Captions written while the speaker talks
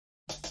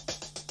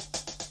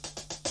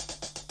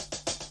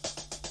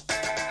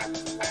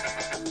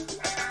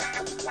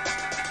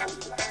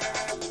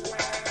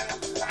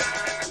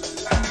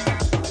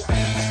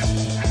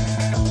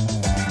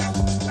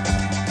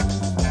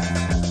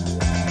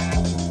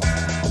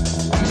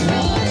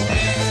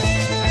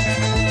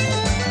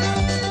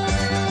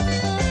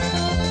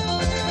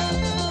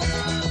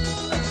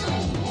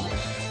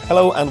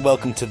Hello and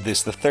welcome to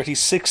this, the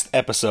 36th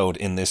episode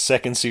in this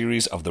second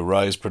series of the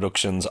Rise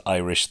Productions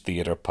Irish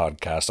Theatre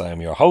podcast. I am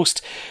your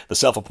host, the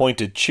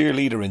self-appointed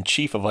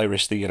cheerleader-in-chief of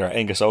Irish Theatre,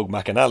 Angus Og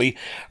McAnally,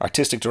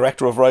 artistic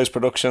director of Rise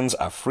Productions,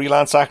 a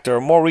freelance actor,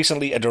 more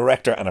recently a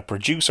director and a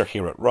producer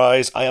here at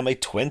Rise. I am a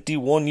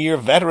 21-year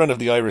veteran of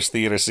the Irish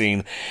theatre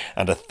scene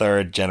and a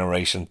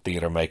third-generation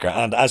theatre maker.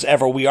 And as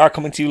ever, we are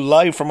coming to you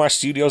live from our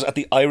studios at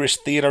the Irish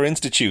Theatre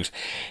Institute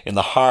in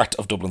the heart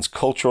of Dublin's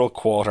cultural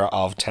quarter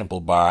of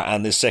Temple Bar.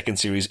 And this second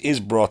series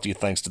is brought to you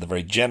thanks to the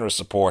very generous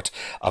support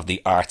of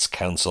the Arts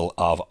Council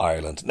of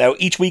Ireland. Now,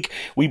 each week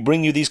we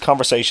bring you these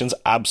conversations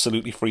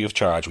absolutely free of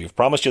charge. We have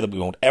promised you that we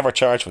won't ever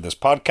charge for this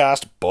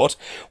podcast, but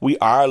we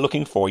are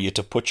looking for you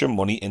to put your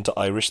money into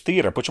Irish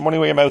theatre. Put your money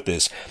where your mouth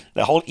is.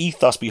 The whole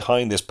ethos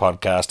behind this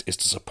podcast is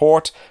to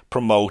support,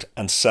 promote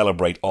and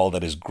celebrate all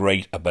that is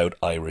great about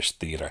Irish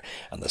theatre.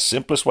 And the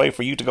simplest way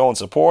for you to go and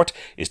support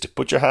is to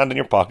put your hand in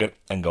your pocket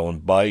and go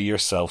and buy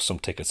yourself some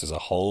tickets. There's a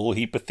whole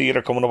heap of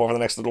theatre coming up over the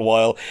next little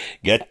while.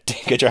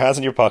 Get your hands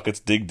in your pockets,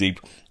 dig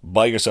deep,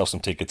 buy yourself some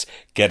tickets,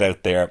 get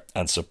out there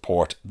and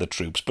support the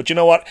troops. But you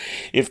know what?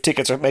 If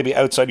tickets are maybe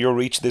outside your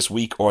reach this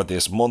week or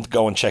this month,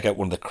 go and check out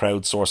one of the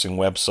crowdsourcing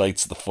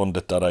websites, the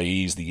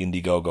Fundit.ie's, the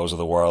Indiegogos of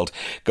the world.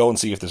 Go and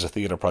see if there's a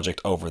theatre project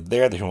over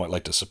there that you might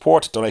like to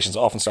support. Donations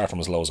often start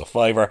from as low as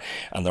 £5,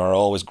 and there are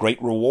always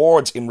great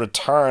rewards in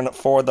return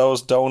for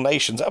those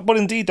donations. But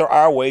indeed, there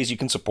are ways you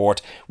can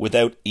support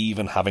without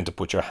even having to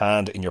put your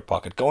hand in your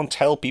pocket. Go and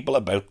tell people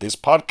about this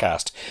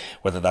podcast,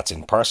 whether that's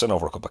in person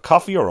over a cup of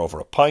coffee or over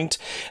a pint,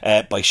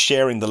 by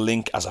sharing the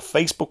link as a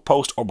Facebook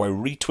post or by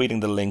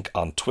retweeting the link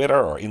on Twitter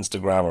or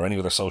Instagram or any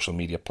other social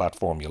media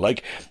platform you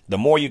like. The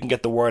more you can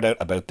get the word out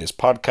about this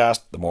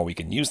podcast, the more we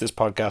can use this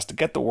podcast to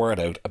get the word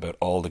out about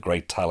all the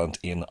great talent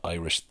in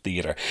Irish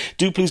theatre.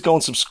 Do please go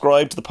and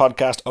subscribe to the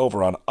podcast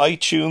over on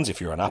iTunes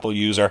if you're an Apple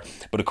user,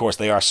 but of course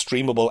they are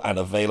streamable and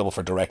available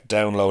for direct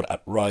download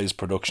at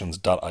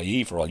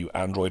riseproductions.ie for all you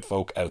Android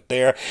folk out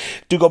there.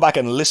 Do go back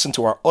and listen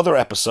to our other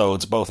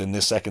episodes, both in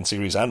this second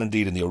series and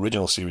indeed in the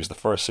original series, the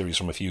first series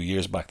from a few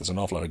years back. There's an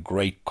awful lot of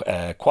great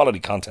quality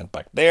content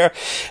back there.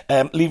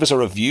 Leave us a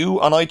review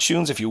on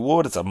iTunes if you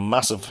would. It's a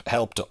massive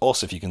help to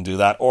us if you can do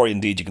that, or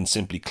indeed you can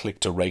simply click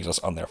to rate us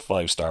on their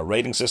 5-star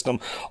rating system.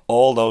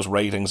 All those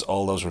ratings,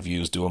 all those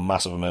reviews do a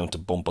massive amount to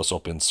bump us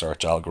up in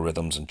search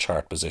algorithms and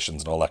chart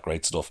positions and all that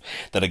great stuff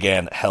that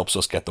again helps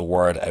us get the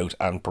word out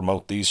and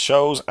promote these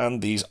shows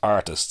and these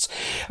artists.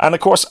 And of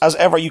course, as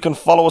ever, you can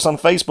follow us on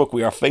Facebook.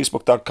 We are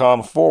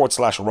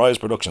facebook.com/Rise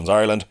Productions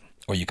Ireland,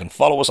 or you can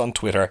follow us on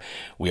Twitter.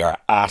 We are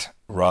at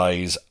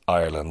Rise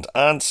Ireland.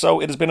 And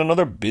so it has been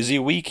another busy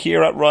week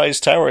here at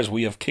Rise Towers.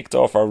 We have kicked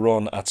off our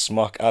run at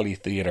Smock Alley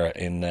Theatre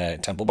in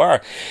Temple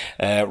Bar,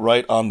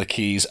 right on the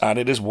quays, and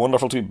it is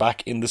wonderful to be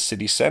back in the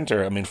city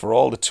centre. I mean, for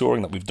all the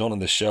touring that we've done on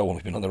this show, and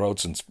we've been on the road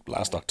since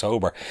last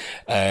October,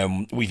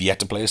 we've yet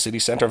to play a city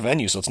centre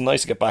venue, so it's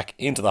nice to get back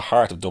into the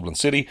heart of Dublin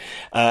City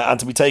and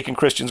to be taking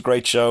Christian's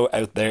great show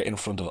out there in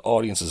front of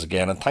audiences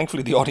again. And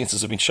thankfully the audiences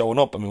have been showing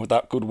up. I mean, with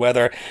that good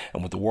weather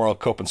and with the World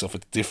Cup and stuff,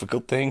 it's a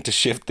difficult thing to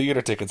shift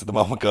theatre tickets at the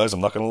moment, guys, I'm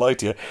not going to lie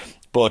to you,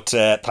 but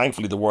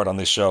thankfully the word on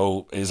this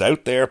show is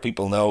out there.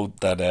 People know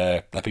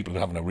that people have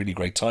been having a really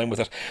great time with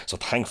it, so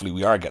thankfully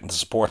we are getting the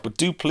support. But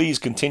do please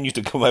continue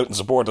to come out and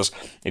support us.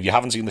 If you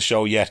haven't seen the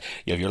show yet,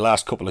 you have your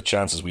last couple of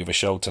chances. We have a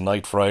show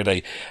tonight,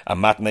 Friday, a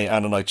matinee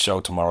and a night show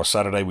tomorrow,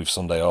 Saturday. We've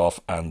Sunday off,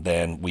 and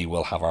then we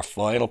will have our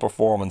final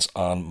performance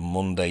on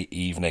Monday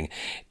evening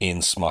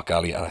in Smock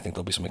Alley, and I think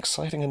there'll be some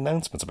exciting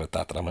announcements about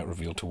that I might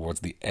reveal towards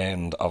the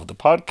end of the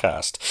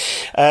podcast.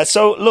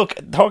 So look,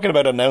 talking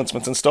about announcements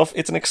and stuff,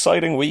 it's an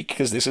exciting week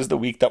because this is the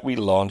week that we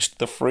launched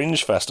the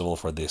Fringe Festival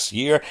for this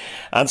year,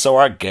 and so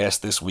our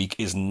guest this week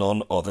is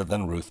none other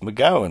than Ruth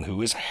McGowan,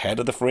 who is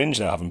head of the Fringe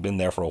now, having been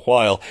there for a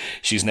while.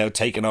 She's now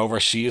taken over.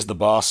 She is the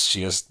boss.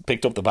 She has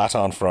picked up the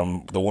baton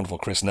from the wonderful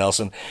Chris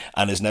Nelson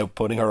and is now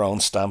putting her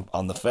own stamp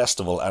on the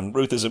festival. And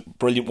Ruth is a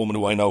brilliant woman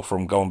who I know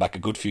from going back a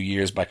good few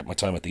years back at my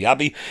time at the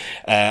Abbey,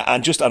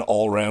 and just an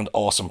all-round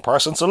awesome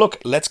person. So look,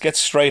 let's get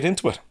straight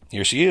into it.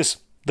 Here she is,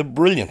 the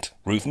brilliant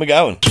Ruth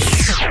McGowan.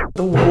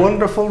 The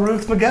wonderful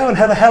Ruth McGowan.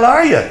 How the hell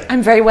are you?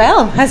 I'm very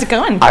well. How's it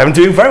going? I'm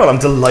doing very well. I'm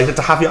delighted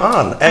to have you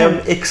on.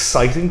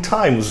 Exciting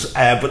times.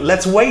 But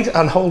let's wait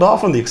and hold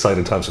off on the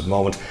exciting times for the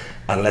moment.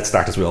 And let's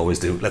start as we always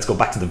do. Let's go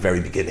back to the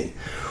very beginning.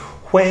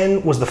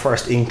 When was the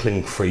first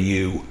inkling for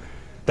you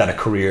that a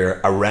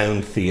career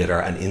around theatre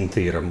and in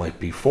theatre might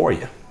be for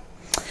you?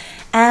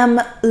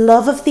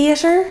 Love of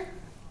theatre,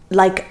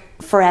 like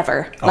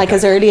forever. Okay. Like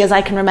as early as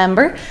I can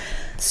remember.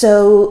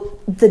 So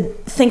the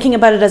thinking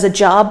about it as a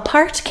job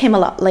part came a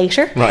lot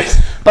later. Right.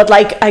 But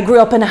like I grew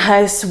up in a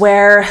house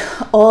where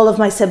all of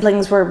my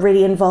siblings were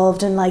really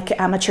involved in like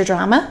amateur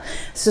drama.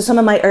 So some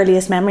of my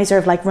earliest memories are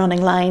of like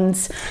running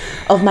lines,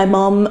 of my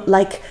mum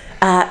like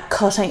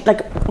cutting,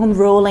 like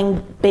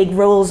unrolling big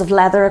rolls of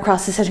leather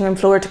across the sitting room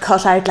floor to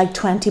cut out like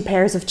 20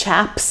 pairs of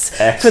chaps.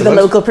 Excellent. For the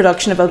local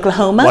production of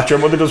Oklahoma. What your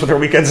mother does with her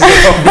weekends is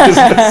her own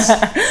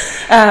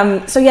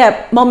business. So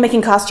yeah, mum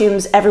making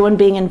costumes, everyone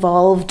being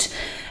involved.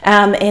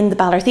 in the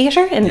Ballard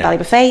Theatre in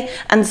Ballybuffet,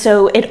 and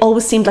so it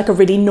always seemed like a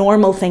really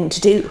normal thing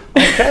to do.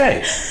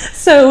 Okay.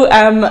 So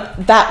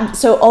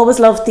always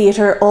loved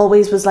theatre,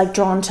 always was like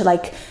drawn to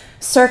like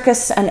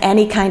circus and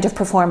any kind of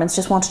performance,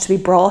 just wanted to be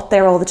brought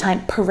there all the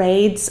time,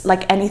 parades,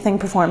 like anything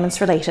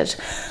performance related.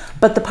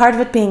 But the part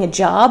of it being a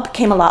job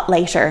came a lot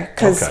later,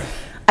 because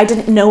I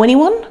didn't know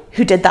anyone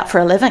who did that for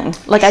a living.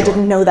 Like, I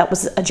didn't know that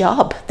was a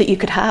job that you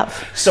could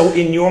have. So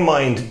in your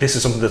mind, this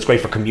is something that's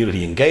great for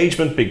community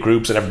engagement, big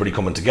groups and everybody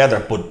coming together,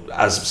 but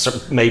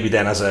maybe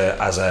then as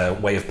a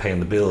way of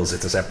paying the bills,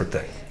 it's a separate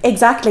thing.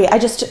 Exactly.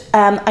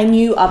 I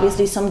knew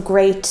obviously some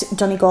great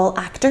Donegal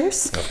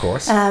actors. Of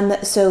course.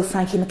 So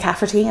Frankie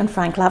McCafferty and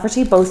Frank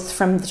Laverty, both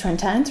from the Twin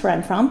Towns where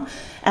I'm from,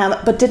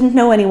 but didn't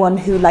know anyone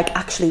who like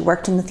actually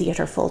worked in the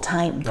theatre full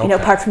time, you know,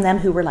 apart from them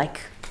who were like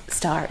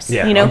stars,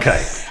 you know.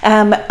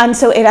 And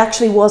so it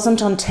actually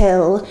wasn't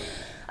until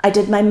I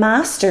did my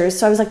master's,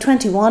 so I was like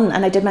 21,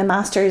 and I did my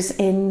master's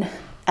in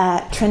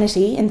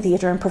Trinity in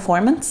theatre and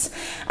performance,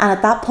 and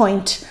at that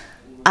point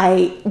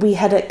we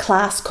had a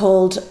class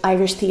called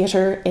Irish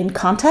Theatre in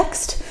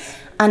Context,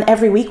 and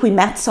every week we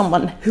met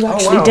someone who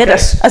actually did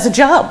it as a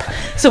job.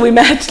 So we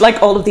met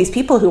like all of these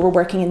people who were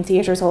working in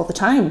theatres all the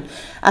time,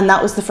 and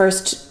that was the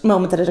first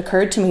moment that it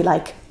occurred to me,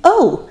 like,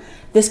 oh,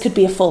 this could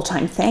be a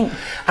full-time thing.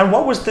 And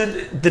what was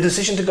the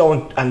decision to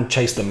go and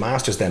chase the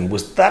Masters then?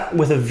 Was that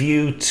with a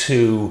view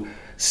to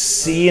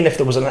seeing if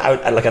there was an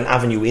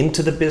avenue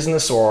into the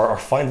business, or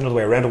finding another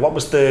way around it? What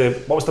was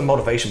the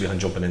motivation behind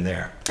jumping in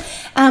there?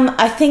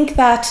 I think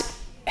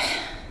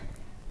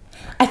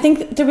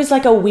there was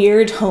like a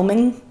weird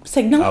homing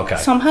signal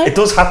somehow. It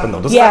does happen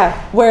though, doesn't it?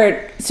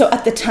 Yeah, so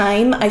at the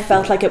time I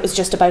felt like it was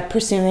just about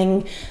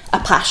pursuing a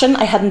passion.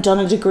 I hadn't done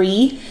a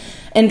degree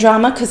in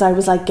drama because I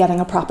was like getting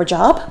a proper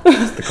job.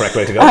 That's the correct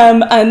way to go.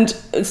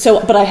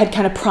 But I had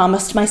kind of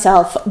promised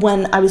myself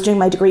when I was doing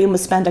my degree and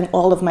was spending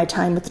all of my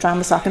time with the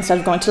drama sock instead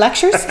of going to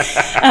lectures,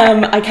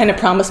 I kind of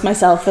promised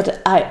myself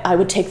that I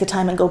would take the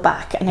time and go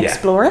back and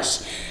explore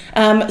it.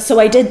 So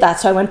I did that.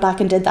 So I went back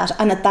and did that.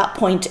 And at that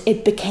point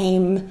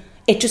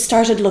it just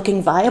started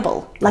looking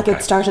viable. Like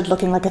it started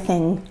looking like a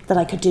thing that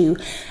I could do.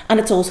 And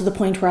it's also the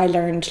point where I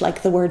learned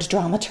like the word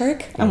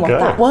dramaturg and what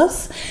that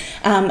was,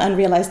 and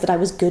realised that I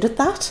was good at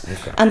that.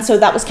 And so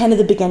that was kind of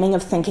the beginning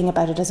of thinking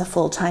about it as a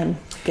full-time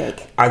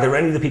gig. Are there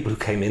any of the people who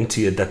came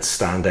into you that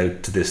stand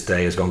out to this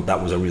day as going,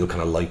 that was a real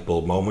kind of light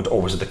bulb moment,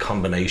 or was it the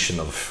combination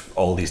of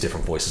all these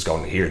different voices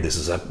going, here, this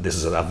is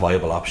a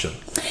viable option?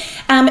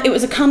 It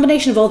was a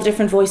combination of all the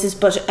different voices,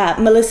 but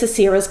Melissa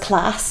Sierra's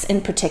class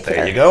in particular.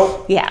 There you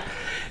go. Yeah.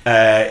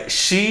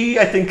 She,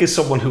 I think, is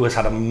someone who has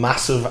had a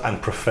massive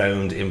and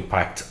profound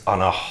impact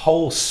on a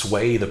whole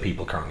swathe of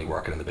people currently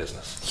working in the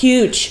business.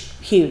 Huge.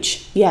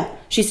 Yeah,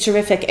 she's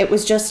terrific. It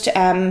was just,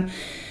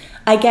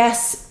 I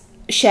guess,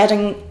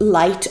 shedding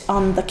light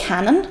on the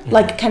canon,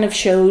 like kind of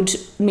showed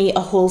me a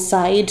whole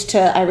side to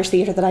Irish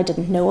theatre that I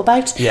didn't know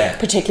about,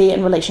 particularly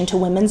in relation to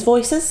women's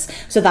voices.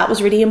 So that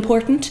was really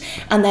important.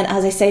 And then,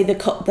 as I say,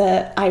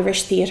 the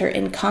Irish Theatre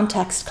in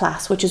Context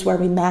class, which is where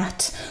we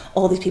met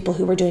all these people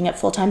who were doing it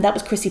full time, that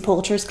was Chrissy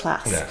Poulter's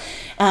class.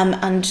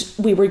 And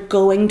we were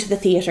going to the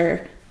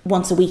theatre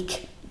once a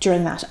week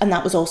during that, and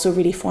that was also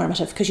really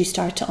formative because you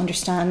start to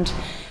understand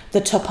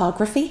the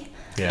topography.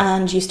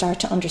 And you start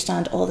to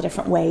understand all the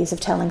different ways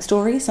of telling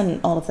stories and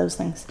all of those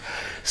things.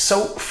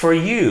 So for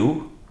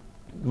you,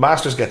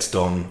 Masters gets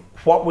done.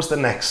 What was the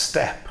next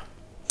step?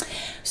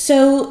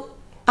 So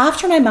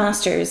after my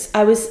Masters,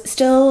 I was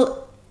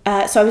still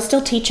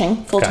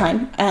teaching full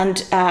time,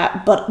 and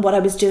but what I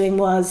was doing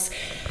was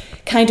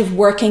kind of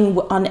working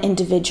on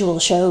individual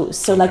shows,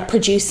 so like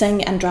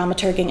producing and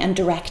dramaturging and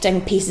directing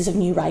pieces of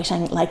new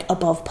writing, like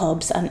above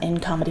pubs and in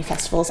comedy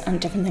festivals and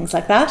different things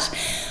like that.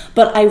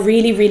 But I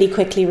really, really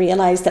quickly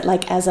realised that,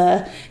 like, as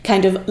a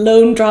kind of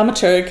lone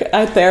dramaturg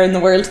out there in the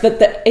world,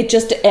 that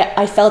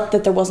I felt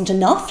that there wasn't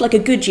enough. Like, a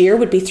good year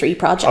would be 3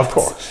 projects. Of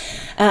course.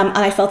 And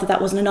I felt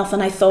that wasn't enough,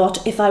 and I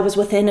thought if I was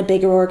within a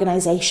bigger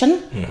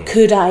organisation,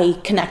 could I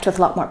connect with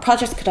a lot more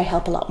projects? Could I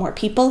help a lot more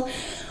people?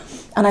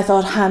 And I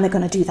thought, how am I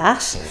going to do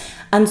that?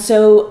 And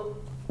so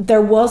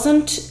there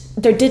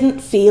didn't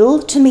feel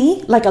to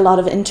me like a lot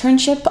of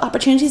internship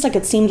opportunities. Like,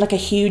 it seemed like a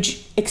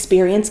huge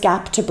experience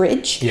gap to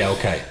bridge. Yeah,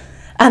 okay.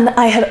 And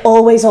I had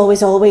always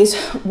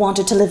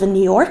wanted to live in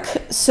New York.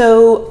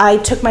 So I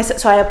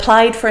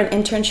applied for an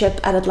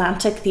internship at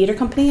Atlantic Theatre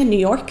Company in New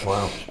York.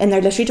 Wow. In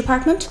their literary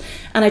department.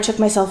 And I took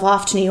myself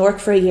off to New York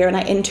for a year, and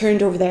I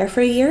interned over there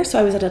for a year. So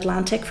I was at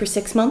Atlantic for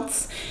 6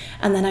 months,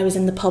 and then I was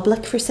in the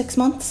Public for 6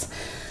 months.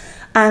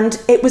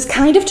 And it was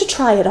kind of to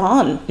try it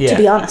on, to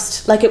be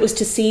honest. Like, it was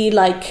to see,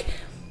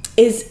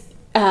 is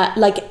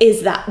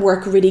that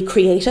work really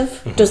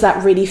creative? Does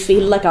that really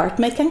feel like art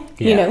making?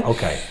 You know?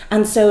 Okay.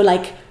 And so,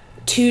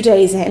 2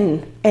 days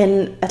in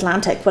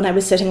Atlantic, when I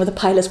was sitting with a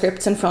pile of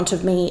scripts in front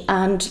of me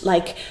and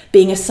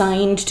being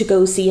assigned to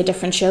go see a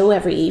different show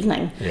every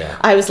evening,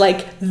 I was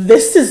like,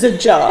 this is a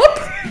job.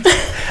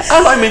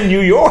 And I'm in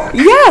New York.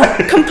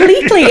 Yeah,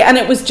 completely. And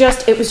it was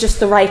just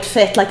the right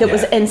fit. Like, it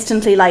was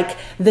instantly like,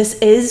 this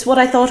is what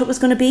I thought it was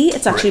going to be.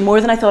 It's actually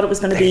more than I thought it was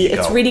going to be.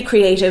 It's really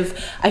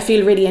creative. I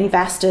feel really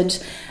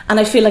invested, and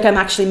I feel like I'm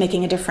actually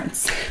making a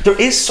difference. There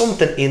is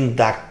something in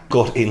that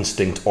gut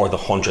instinct or the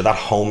hunch or that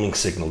homing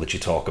signal that you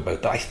talk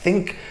about that I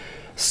think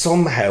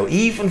somehow,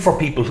 even for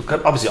people who,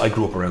 obviously I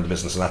grew up around the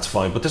business and that's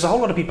fine, but there's a whole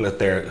lot of people out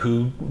there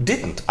who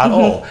didn't at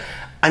all.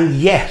 And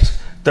yet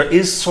there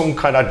is some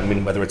kind of, I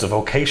mean, whether it's a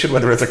vocation,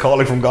 whether it's a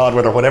calling from God,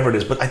 whatever it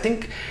is, but I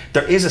think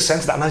there is a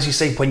sense of that. And as you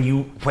say, when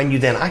you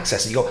then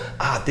access it, you go,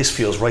 this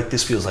feels right,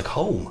 this feels like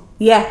home.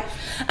 Yeah.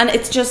 And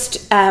it's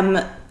just,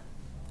 I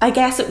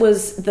guess it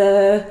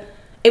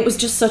was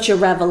just such a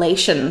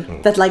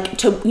revelation that, like,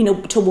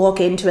 to walk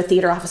into a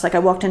theatre office, like I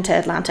walked into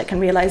Atlantic and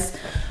realised,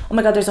 oh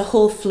my God, there's a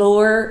whole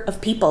floor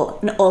of people,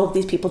 and all of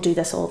these people do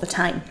this all the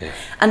time. Yeah.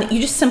 And you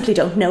just simply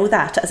don't know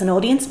that as an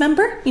audience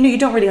member. You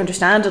don't really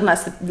understand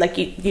unless, like,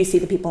 you see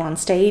the people on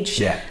stage.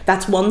 Yeah.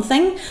 That's one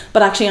thing.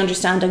 But actually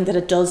understanding that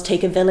it does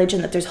take a village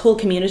and that there's whole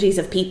communities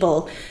of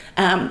people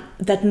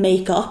that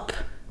make up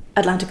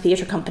Atlantic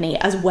Theatre Company,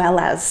 as well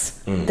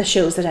as the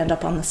shows that end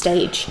up on the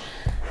stage.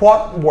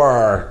 What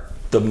were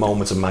the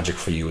moments of magic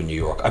for you in New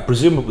York? I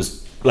presume it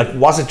was, like,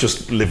 was it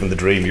just living the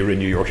dream? You're in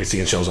New York, you're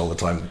seeing shows all the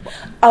time.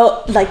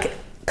 Oh, like,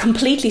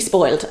 completely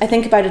spoiled. I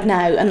think about it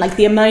now, and like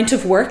the amount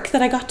of work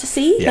that I got to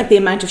see, like the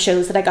amount of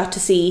shows that I got to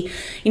see.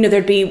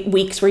 There'd be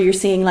weeks where you're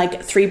seeing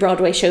like 3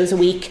 Broadway shows a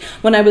week.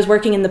 When I was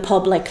working in the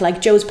pub,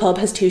 like Joe's Pub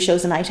has 2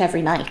 shows a night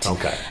every night.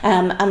 Okay.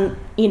 And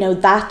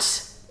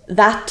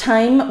that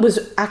time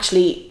was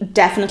actually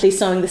definitely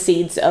sowing the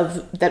seeds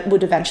of that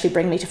would eventually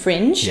bring me to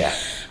Fringe. Yeah.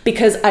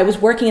 Because I was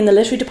working in the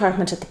literary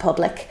department at the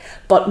Public,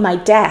 but my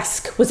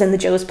desk was in the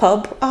Joe's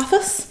Pub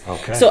office.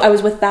 Okay. So I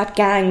was with that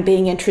gang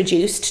being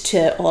introduced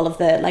to all of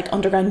the like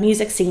underground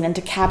music scene and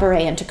to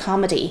cabaret and to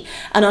comedy,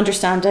 and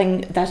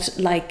understanding that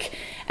like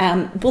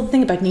well, the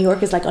thing about New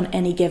York is like on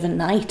any given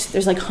night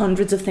there's like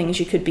hundreds of things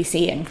you could be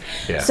seeing.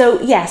 Yeah.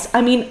 So yes,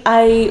 I mean,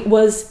 I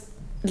was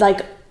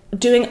like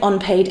doing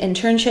unpaid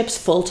internships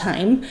full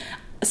time.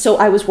 So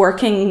I was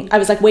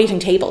like waiting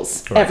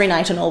tables every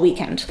night and all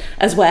weekend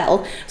as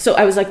well. So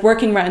I was like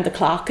working round the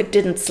clock,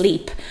 didn't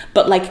sleep.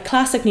 But like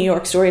classic New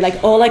York story,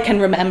 like all I can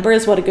remember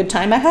is what a good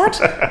time I had.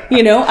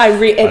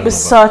 It was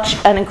such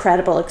an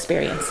incredible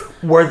experience.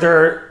 Were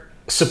there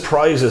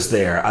surprises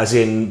there, as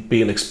in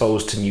being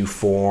exposed to new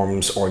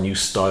forms or new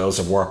styles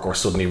of work, or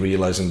suddenly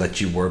realising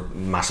that you were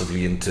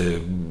massively into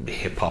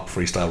hip-hop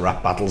freestyle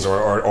rap battles,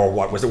 or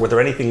what? Were there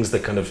any things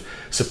that kind of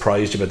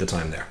surprised you at the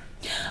time there?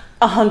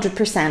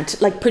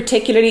 100%, like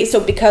particularly so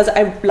because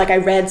I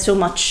read so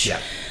much,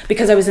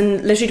 because I was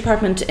in literary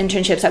department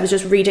internships. I was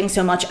just reading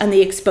so much, and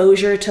the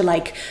exposure to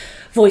like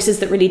voices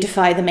that really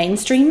defy the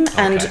mainstream,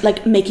 and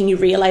like making you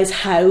realise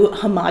how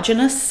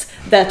homogenous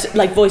that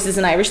like voices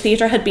in Irish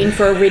theatre had been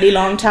for a really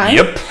long time.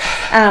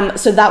 Yep.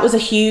 So that was a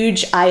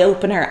huge eye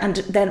opener, and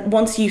then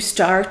once you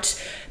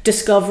start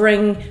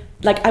discovering,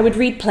 like I would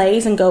read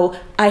plays and go,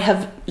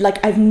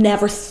 I've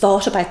never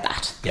thought about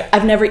that. Yeah.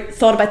 I've never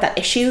thought about that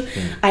issue.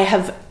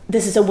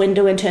 This is a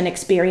window into an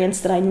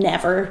experience that I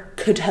never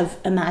could have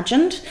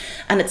imagined,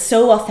 and it's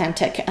so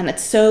authentic and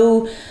it's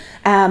so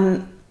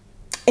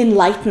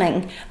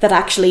enlightening that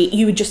actually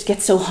you just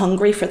get so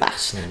hungry for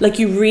that. Like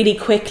you really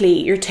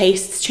quickly, your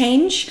tastes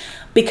change,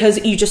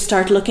 because you just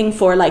start looking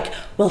for like,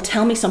 well,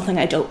 tell me something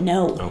I don't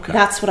know.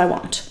 That's what I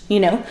want,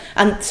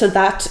 and so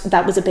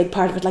that was a big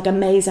part of it. Like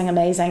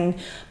amazing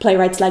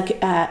playwrights like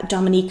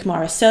Dominique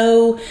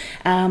Morisseau,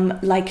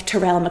 like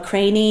Terrell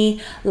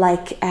McCraney,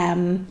 like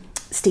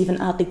Stephen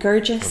Adley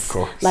Gurgis, of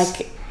course.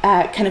 like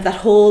kind of that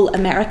whole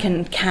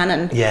American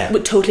canon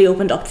totally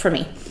opened up for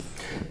me.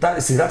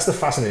 That's the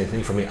fascinating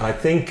thing for me, and I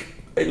think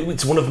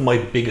it's one of my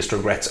biggest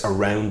regrets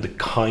around the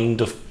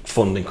kind of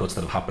funding cuts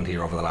that have happened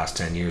here over the last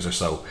 10 years or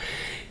so,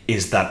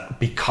 is that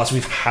because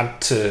we've had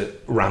to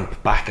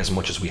ramp back as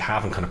much as we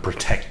have and kind of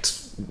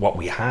protect what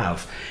we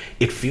have,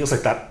 it feels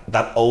like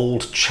that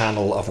old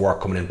channel of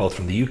work coming in both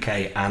from the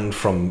UK and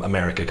from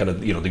America, kind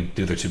of, they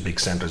do their 2 big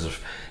centres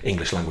of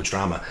English language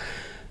drama,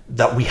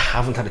 that we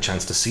haven't had a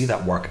chance to see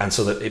that work. And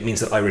so that it means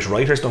that Irish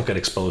writers don't get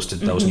exposed to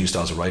those new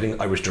styles of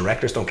writing, Irish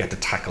directors don't get to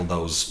tackle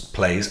those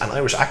plays, and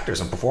Irish actors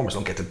and performers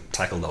don't get to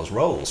tackle those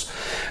roles.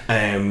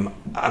 And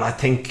I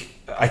think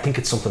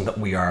it's something that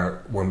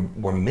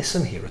we're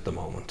missing here at the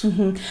moment.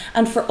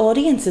 And for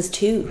audiences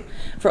too,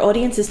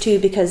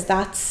 because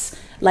that's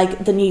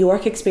like the New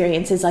York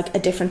experience is like a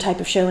different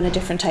type of show and a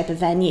different type of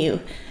venue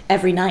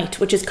every night,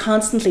 which is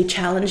constantly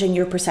challenging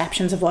your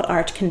perceptions of what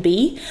art can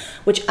be,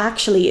 which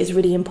actually is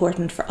really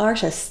important for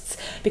artists,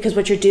 because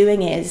what you're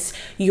doing is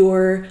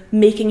you're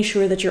making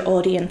sure that your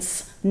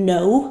audience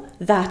know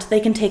that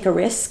they can take a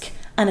risk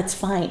and it's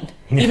fine.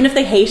 Even if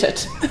they hate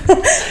it,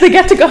 they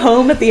get to go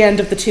home at the end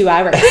of the 2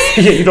 hours.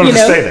 You don't have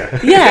to stay there.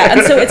 Yeah,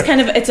 and so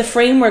it's a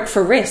framework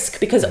for risk,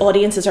 because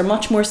audiences are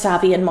much more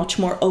savvy and much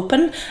more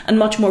open and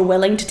much more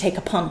willing to take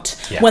a punt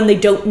when they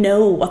don't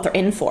know what they're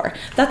in for.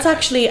 That's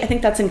actually, I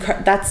think that's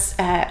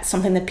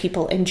something that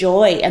people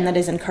enjoy and that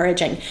is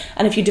encouraging.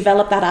 And if you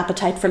develop that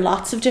appetite for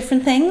lots of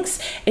different things,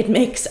 it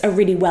makes a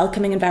really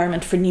welcoming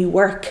environment for new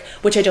work,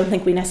 which I don't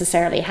think we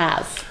necessarily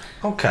have.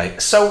 Okay,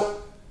 so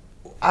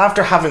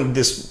after having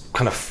this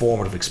kind of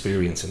formative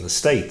experience in the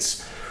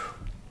States,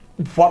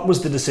 what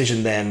was the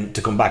decision then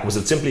to come back? Was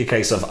it simply a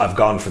case of, I've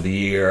gone for the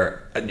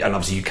year, and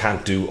obviously you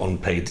can't do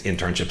unpaid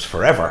internships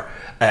forever,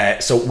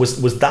 so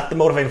was that the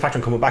motivating factor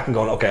in coming back and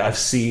going, okay, I've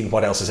seen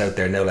what else is out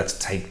there, now let's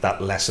take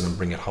that lesson and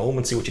bring it home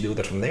and see what you do with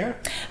it from there?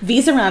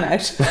 Visa ran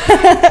out.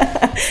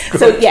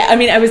 So yeah, I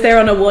mean, I was there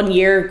on a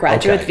 1-year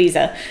graduate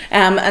visa,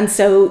 and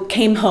so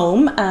came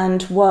home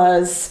and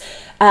was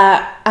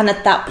and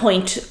at that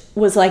point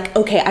was like,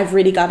 okay, I've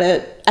really got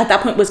to, at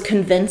that point was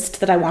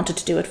convinced that I wanted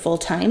to do it full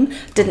time.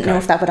 Didn't know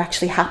if that would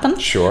actually happen.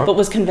 Sure. But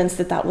was convinced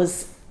that that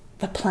was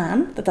the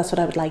plan, that's what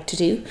I would like to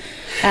do.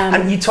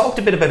 And you talked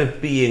a bit about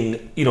it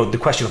being, the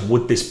question of,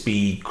 would this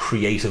be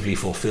creatively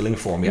fulfilling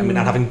for me? I mean,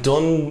 and having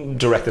done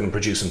directing and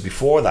producing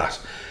before that,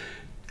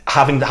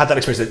 having had that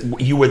experience, that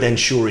you were then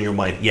sure in your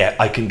mind, yeah,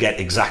 I can get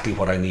exactly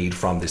what I need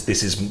from this.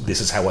 This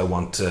is how I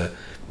want to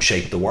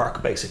shape the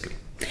work, basically.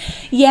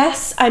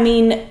 Yes, I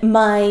mean,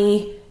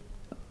 my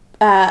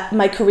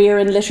career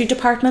in literary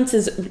departments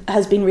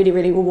has been really,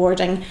 really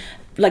rewarding.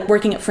 Like,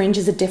 working at Fringe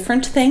is a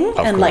different thing,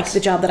 and like the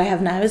job that I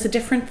have now is a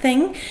different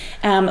thing.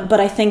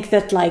 But I think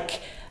that, like,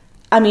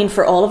 I mean,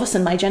 for all of us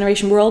in my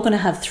generation, we're all going to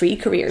have 3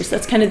 careers.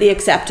 That's kind of the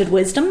accepted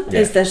wisdom,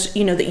 is that,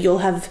 that you'll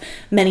have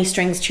many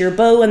strings to your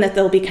bow and that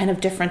there'll be kind of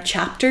different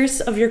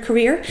chapters of your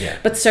career. Yeah.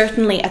 But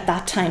certainly at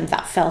that time,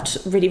 that felt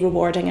really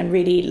rewarding and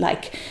really,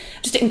 like,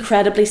 just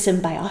incredibly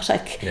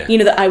symbiotic.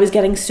 Yeah. That I was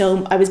getting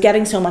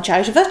so much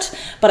out of it,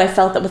 but I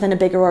felt that within a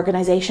bigger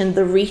organisation,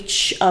 the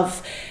reach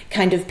of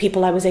kind of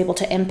people I was able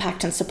to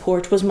impact and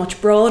support was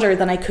much broader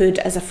than I could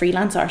as a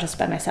freelance artist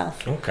by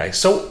myself. Okay,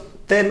 so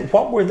then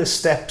what were the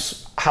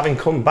steps having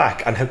come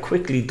back, and how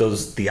quickly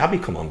does the Abbey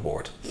come on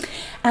board?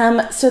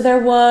 So there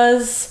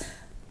was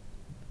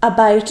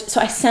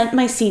so I sent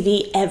my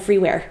CV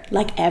everywhere.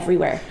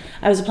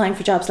 I was applying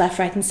for jobs left,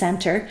 right and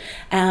centre,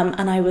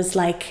 and I was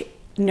like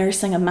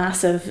nursing a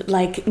massive,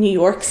 like, New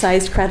York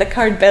sized credit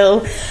card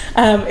bill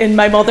in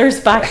my mother's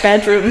back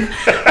bedroom.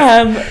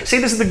 See,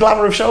 this is the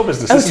glamour of show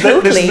business. This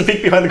Totally. Is the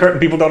peek behind the curtain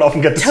people don't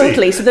often get to see.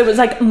 Totally. So there was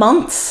like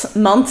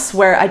months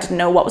where I didn't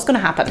know what was going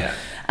to happen. Yeah.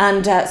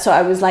 And so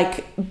I was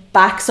like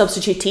back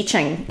substitute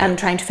teaching and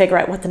trying to figure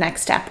out what the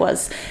next step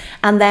was.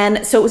 And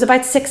then, so it was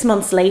about 6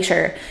 months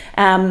later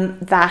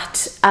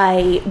that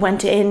I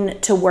went in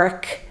to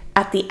work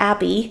at the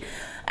Abbey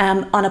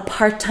on a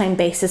part-time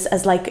basis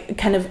as like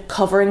kind of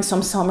covering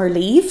some summer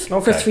leave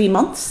for 3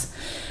 months.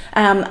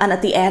 And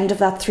at the end of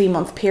that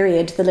 3-month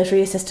period, the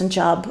literary assistant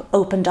job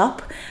opened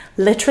up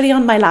literally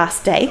on my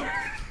last day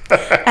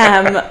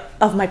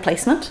of my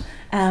placement.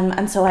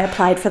 And so I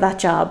applied for that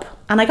job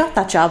and I got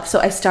that job. So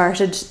I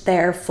started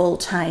there full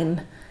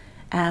time.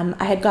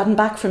 I had come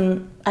back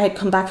from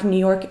New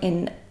York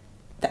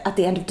at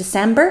the end of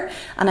December,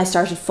 and I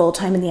started full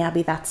time in the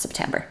Abbey that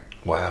September.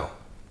 Wow.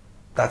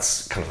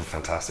 That's kind of a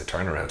fantastic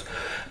turnaround.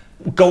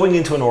 Going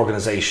into an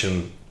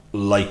organisation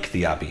like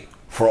the Abbey,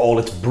 for all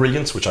its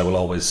brilliance, which I will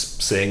always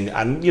sing,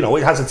 and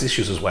it has its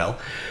issues as well,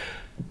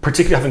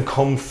 particularly having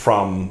come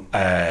from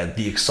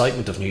the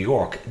excitement of New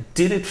York,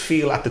 did it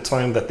feel at the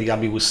time that the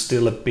Abbey was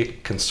still a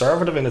bit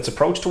conservative in its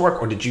approach to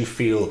work, or did you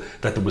feel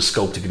that there was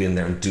scope to get in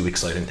there and do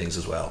exciting things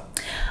as well?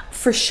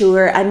 For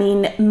sure. I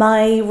mean,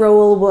 my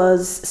role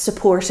was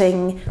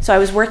supporting, so I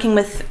was working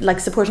with, like,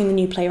 supporting the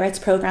New Playwrights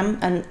Programme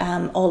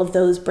and all of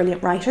those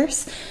brilliant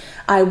writers.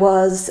 I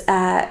was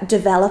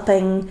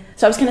developing,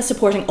 so I was kind of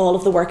supporting all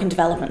of the work and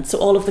development, so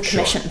all of the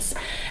commissions.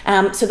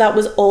 Sure. So that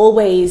was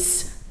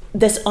always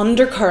this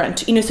undercurrent,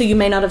 so you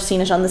may not have seen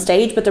it on the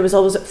stage, but there was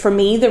always, for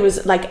me, there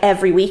was like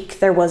every week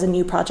there was a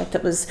new project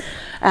that was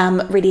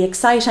really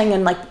exciting,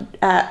 and like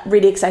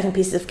really exciting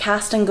pieces of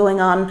casting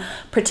going on,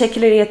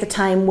 particularly at the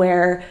time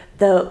where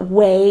the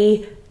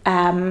way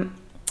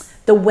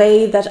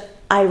that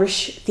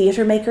Irish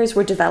theatre makers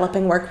were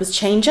developing work was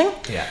changing.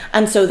 Yeah.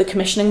 And so the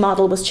commissioning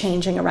model was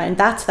changing around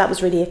that, so that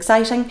was really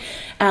exciting.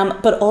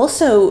 But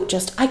also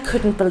just, I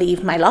couldn't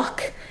believe my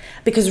luck,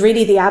 because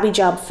really the Abbey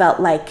job felt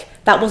like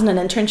that wasn't an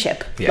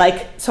internship. Yeah.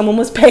 Like, someone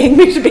was paying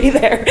me to be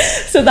there.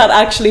 So that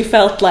actually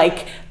felt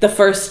like the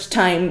first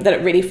time that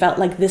it really felt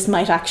like this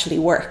might actually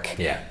work.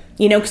 Yeah.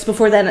 Because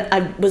before then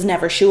I was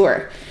never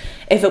sure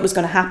if it was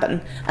going to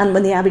happen. And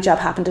when the Abbey job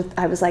happened,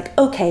 I was like,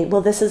 okay,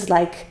 well, this is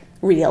like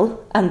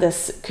real, and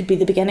this could be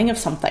the beginning of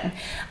something.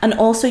 And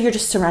also, you're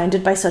just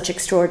surrounded by such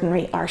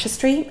extraordinary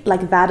artistry.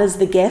 Like, that is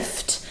the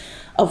gift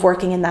of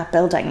working in that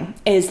building,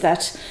 is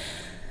that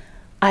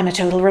I'm a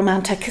total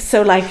romantic.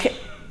 So like,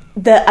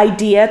 the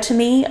idea to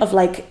me of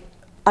like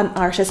an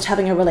artist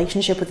having a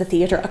relationship with the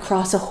theatre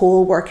across a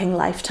whole working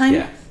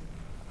lifetime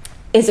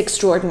is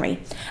extraordinary,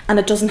 and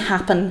it doesn't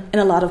happen in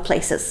a lot of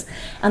places.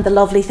 And the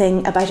lovely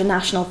thing about a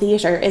national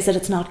theatre is that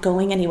it's not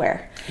going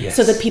anywhere. Yes.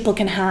 So that people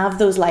can have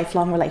those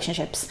lifelong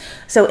relationships.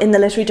 So in the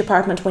literary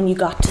department, when you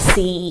got to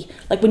see,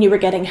 like when you were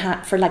getting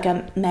for like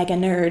a mega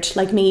nerd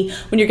like me,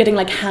 when you're getting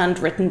like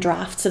handwritten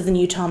drafts of the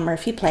new Tom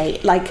Murphy play,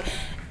 like,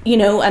 you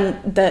know,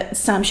 and the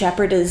Sam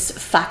Shepard is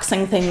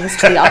faxing things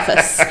to the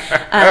office,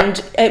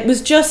 and it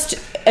was just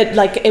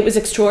it was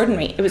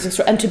extraordinary.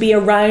 And to be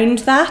around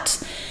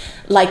that,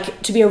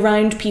 like to be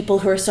around people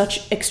who are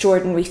such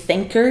extraordinary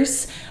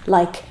thinkers,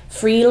 like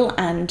Friel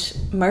and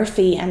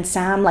Murphy and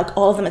Sam, like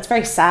all of them. It's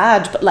very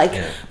sad, but like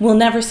we'll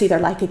never see their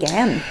like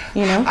again,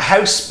 you know.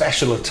 How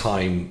special a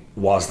time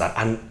was that,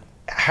 and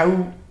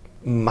how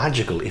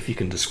magical, if you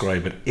can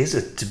describe it, is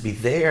it to be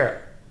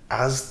there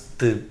as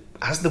the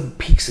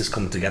pieces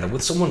come together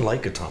with someone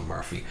like a Tom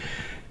Murphy,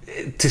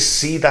 to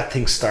see that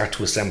thing start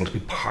to assemble, to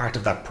be part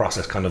of that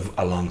process kind of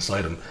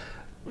alongside him,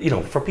 you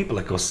know, for people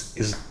like us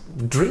is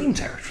dream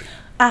territory.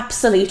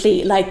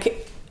 Absolutely,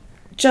 like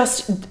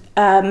just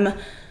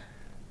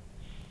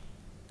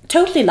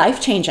totally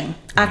life-changing,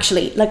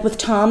 actually. Like with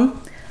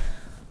Tom,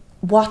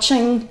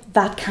 watching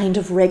that kind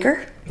of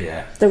rigour,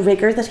 the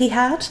rigour that he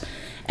had,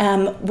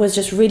 was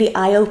just really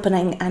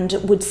eye-opening, and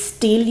would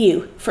steel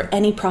you for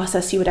any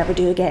process you would ever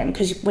do again.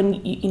 Because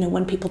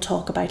when people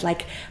talk about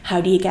like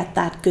how do you get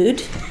that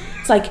good,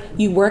 it's like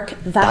you work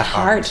that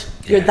hard.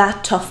 You're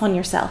that tough on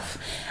yourself.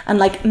 And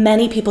like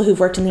many people who've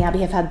worked in the Abbey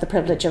have had the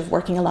privilege of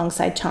working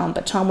alongside Tom,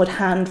 but Tom would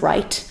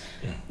handwrite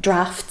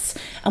drafts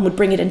and would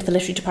bring it into the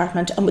literary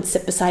department and would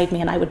sit beside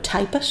me and I would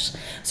type it.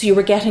 So you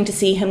were getting to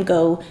see him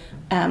go,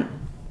 an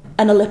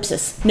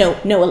ellipsis, no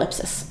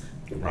ellipsis.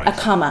 Right. A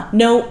comma,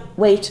 no,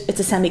 wait,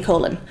 it's a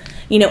semicolon,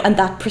 you know, and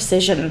that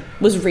precision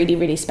was really,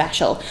 really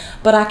special.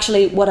 But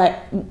actually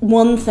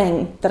one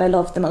thing that I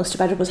loved the most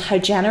about it was how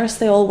generous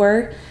they all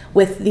were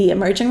with the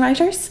emerging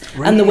writers.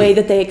 Really? And the way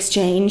that they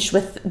exchanged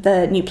with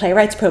the New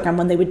Playwrights program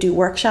when they would do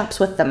workshops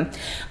with them.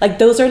 Like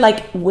those are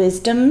like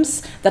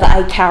wisdoms that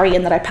I carry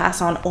and that I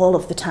pass on all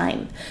of the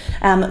time.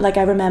 Like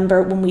I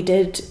remember when we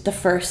did the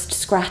first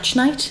Scratch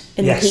Night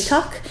in the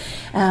Peacock,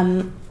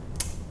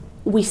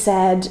 we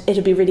said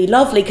it'd be really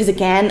lovely because,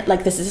 again,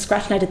 like this is a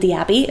Scratch Night at the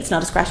Abbey, it's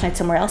not a Scratch Night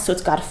somewhere else, so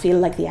it's got to feel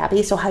like the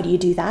Abbey. So how do you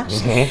do that?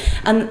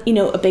 Mm-hmm. And you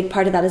know, a big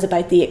part of that is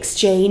about the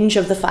exchange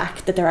of the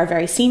fact that there are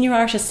very senior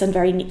artists and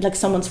very, like,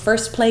 someone's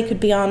first play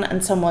could be on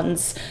and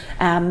someone's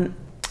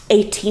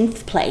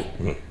 18th play.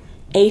 Mm-hmm.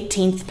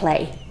 18th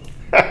play.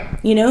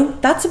 You know,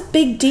 that's a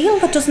big deal.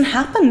 That doesn't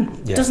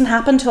happen. It doesn't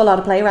happen to a lot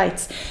of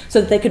playwrights,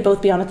 so that they could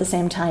both be on at the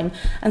same time.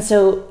 And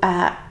so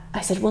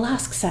I said, we'll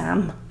ask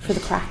Sam for the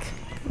crack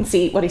and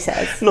see what he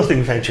says.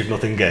 Nothing ventured,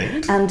 nothing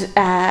gained.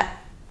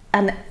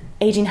 And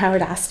Adrian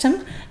Howard asked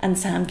him, and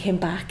Sam came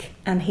back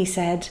and he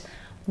said,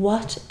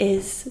 what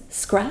is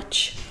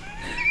Scratch?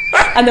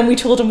 And then we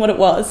told him what it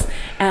was,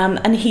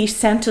 and he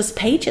sent us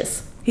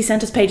pages. He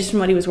sent us pages from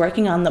what he was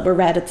working on that were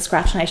read at the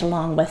Scratch Night,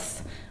 along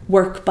with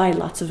work by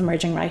lots of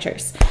emerging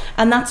writers.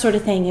 And that sort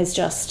of thing is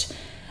just,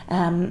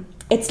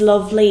 it's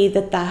lovely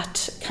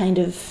that kind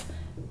of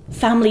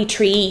family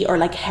tree or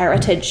like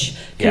heritage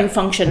can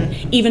function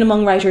even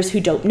among writers who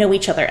don't know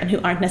each other and who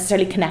aren't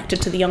necessarily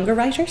connected to the younger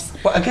writers.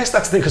 Well, I guess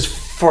that's the thing, because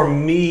for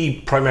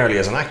me, primarily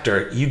as an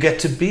actor, you get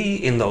to be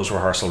in those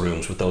rehearsal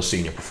rooms with those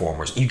senior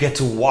performers. You get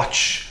to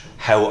watch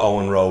how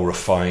Owen Rowe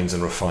refines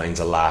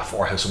a laugh,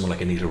 or how someone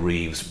like Anita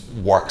Reeves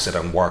works it.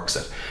 And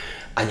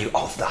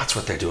that's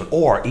what they're doing.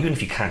 Or even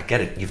if you can't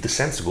get it, you have the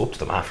sense to go up to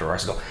them after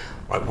rehearsal and go,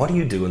 right, what are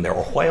you doing there?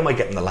 Or why am I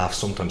getting the laugh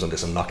sometimes on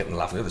this and not getting the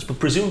laugh on the others? But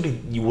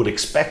presumably you would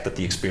expect that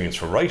the experience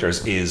for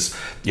writers is,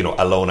 you know,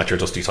 alone at your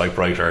dusty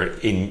typewriter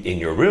in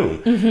your room.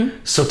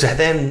 Mm-hmm. So to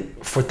then,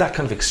 for that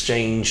kind of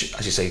exchange,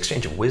 as you say,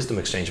 exchange of wisdom,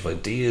 exchange of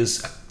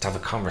ideas, to have a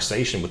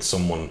conversation with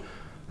someone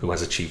who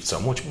has achieved so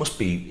much must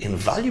be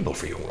invaluable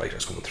for young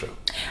writers coming through.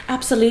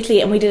 Absolutely.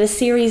 And we did a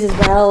series as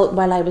well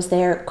while I was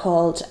there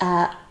called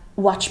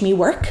Watch Me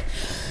Work.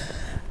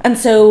 And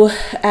so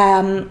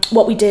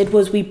what we did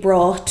was we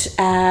brought,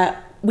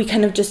 we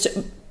kind of just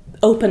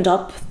opened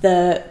up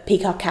the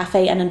Peacock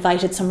Cafe and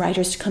invited some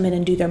writers to come in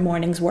and do their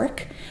morning's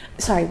work.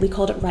 Sorry, we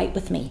called it Write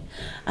With Me.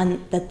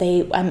 And that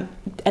they, and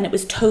it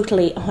was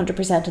totally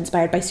 100%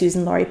 inspired by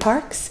Susan Laurie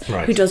Parks,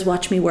 who does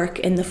Watch Me Work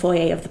in the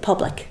foyer of the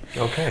Public.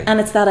 Okay. And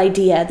it's that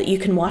idea that you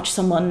can watch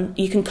someone,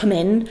 you can come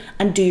in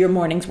and do your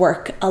morning's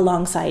work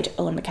alongside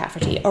Owen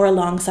McCafferty or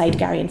alongside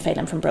Gary and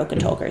Phelan from Broken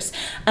Talkers.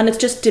 And it's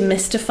just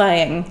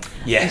demystifying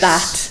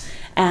that,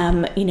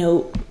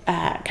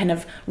 kind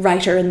of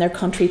writer in their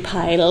country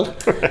pile,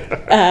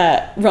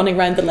 running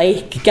around the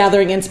lake,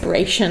 gathering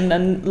inspiration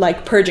and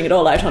like purging it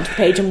all out onto the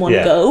page in one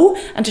go,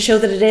 and to show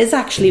that it is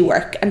actually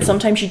work. And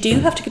sometimes you do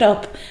have to get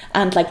up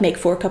and like make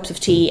 4 cups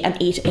of tea and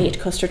eat 8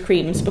 custard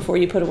creams before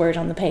you put a word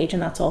on the page,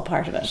 and that's all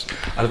part of it.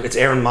 It's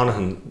Aaron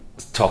Monaghan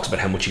talks about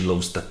how much he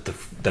loves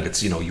that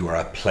it's, you know, you are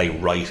a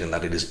playwright and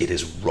that it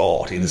is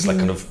wrought. It is like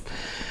kind of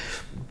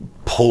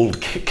pulled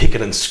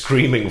kicking and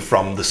screaming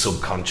from the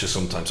subconscious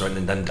sometimes, right?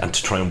 And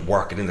to try and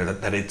work it in there,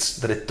 that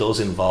it does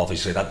involve,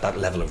 as you say, that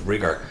level of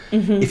rigor.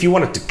 If you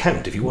want it to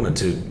count, if you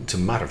want it to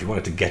matter, if you want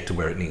it to get to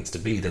where it needs to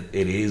be, that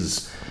it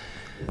is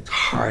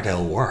hard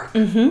L work.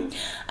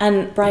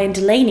 And Brian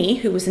Delaney,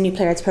 who was the New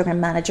Playwrights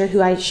Programme Manager,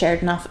 who I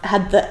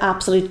had the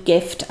absolute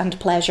gift and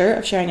pleasure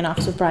of sharing an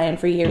office with Brian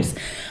for years.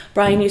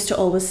 Brian used to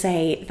always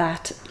say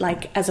that,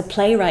 like, as a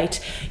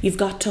playwright, you've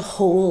got to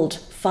hold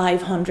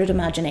 500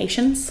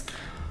 imaginations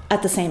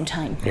at the same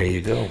time. There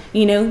you go.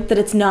 You know, that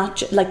it's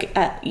not like,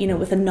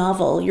 with a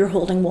novel, you're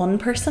holding one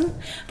person,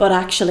 but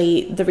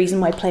actually the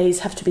reason why plays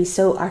have to be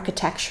so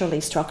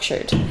architecturally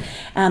structured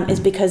is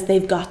because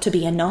they've got to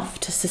be enough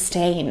to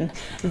sustain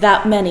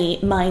that many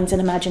minds and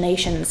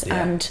imaginations.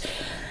 And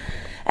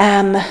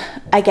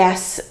I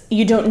guess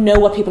you don't know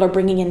what people are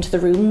bringing into the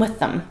room with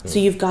them. So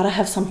you've got to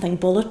have something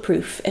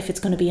bulletproof if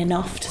it's going to be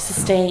enough to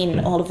sustain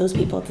all of those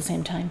people at the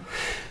same time.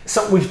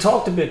 So we've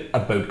talked a bit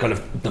about kind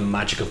of the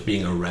magic of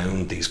being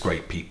around these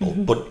great people,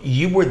 but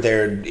you were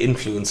there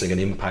influencing and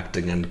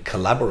impacting and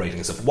collaborating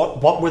and stuff.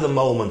 What were the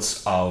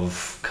moments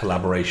of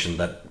collaboration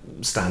that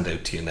stand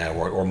out to you now,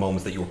 or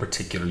moments that you were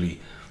particularly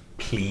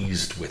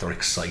pleased with or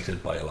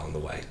excited by along the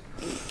way?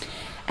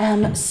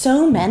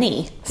 So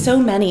many.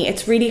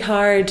 It's really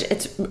hard.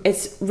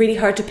 It's really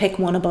hard to pick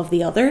one above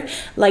the other.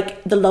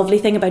 Like, the lovely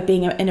thing about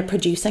being in a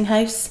producing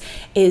house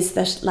is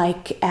that,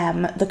 like,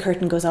 the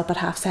curtain goes up at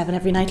 7:30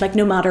 every night. Like,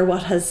 no matter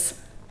what has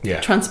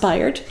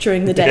transpired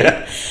during the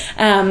day.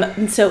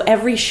 And so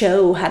every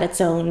show had its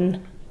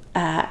own.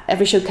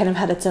 Every show kind of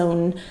had its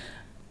own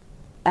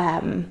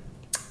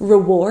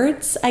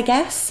rewards, I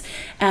guess.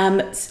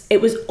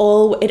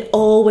 It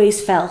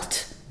always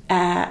felt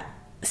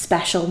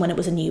special when it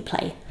was a new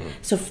play.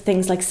 So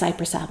things like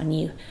Cypress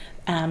Avenue,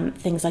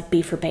 things like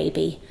B for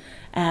Baby,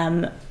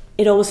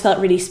 it always felt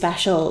really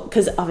special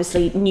because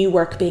obviously new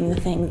work being the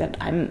thing that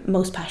I'm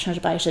most passionate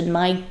about in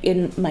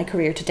my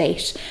career to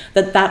date,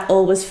 that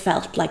always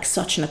felt like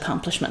such an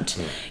accomplishment.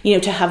 You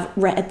know, to have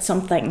read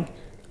something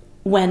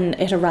when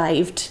it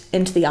arrived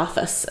into the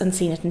office and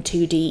seen it in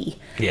 2D,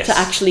 to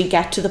actually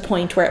get to the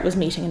point where it was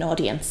meeting an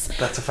audience.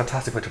 That's a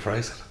fantastic way to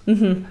phrase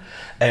it.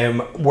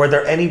 Were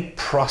there any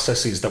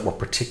processes that were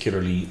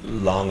particularly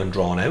long and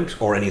drawn out,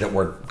 or any that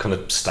were kind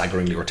of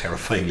staggeringly or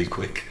terrifyingly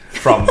quick,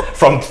 from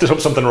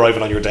something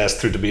arriving on your desk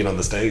through to being on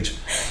the stage?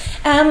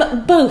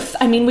 Both.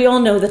 I mean, we all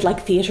know that,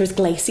 like, theatre's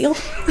glacial.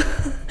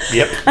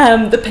 Yep.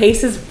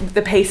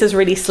 The pace is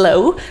really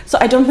slow, so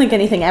I don't think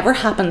anything ever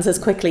happens as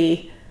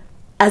quickly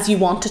as you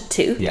want it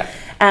to. Yeah.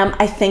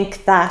 I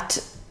think that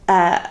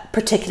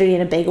particularly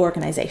in a big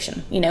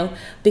organisation, you know,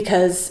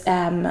 because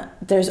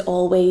there's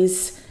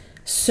always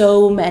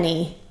so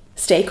many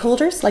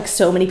stakeholders, like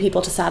so many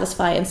people to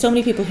satisfy and so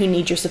many people who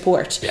need your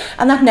support. Yeah.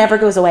 And that never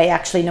goes away,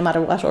 actually, no matter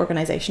what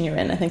organisation you're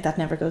in. I think that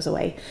never goes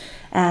away.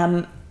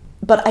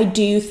 But I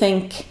do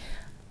think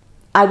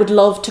I would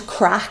love to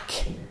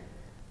crack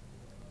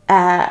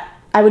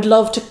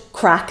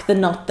the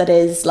nut that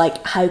is,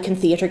 like, how can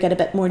theatre get a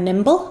bit more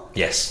nimble?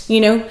 Yes.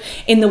 You know,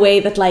 in the way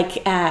that,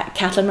 like,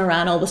 Caitlin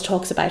Moran always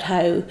talks about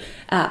how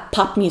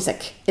pop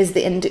music is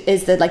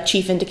the like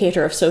chief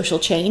indicator of social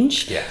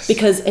change. Yes.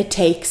 Because it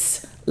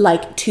takes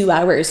like 2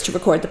 hours to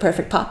record the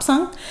perfect pop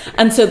song,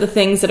 and so the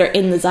things that are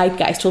in the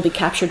zeitgeist will be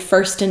captured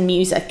first in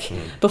music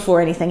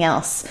before anything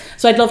else.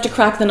 So I'd love to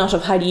crack the nut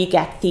of how do you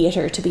get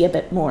theatre to be a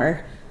bit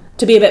more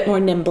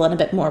nimble and a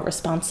bit more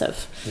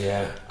responsive.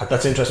 Yeah,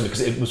 that's interesting,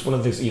 because it was one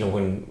of these, you know,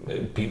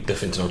 when the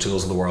Fintan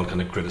O'Toole's of the world kind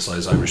of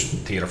criticised Irish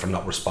theatre for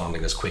not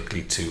responding as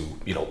quickly to,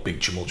 you know, big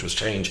tumultuous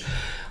change.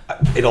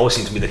 It always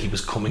seemed to me that he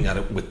was coming at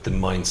it with the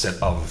mindset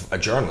of a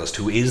journalist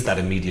who is that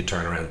immediate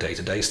turnaround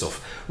day-to-day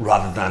stuff,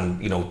 rather than,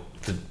 you know,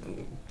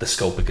 the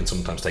scope it can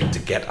sometimes take to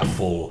get a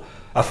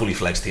fully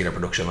flexed theatre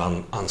production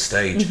on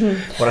stage.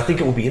 But I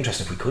think it would be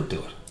interesting if we could do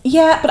it.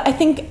 Yeah, but I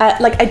think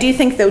I do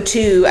think though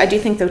too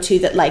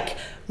that, like,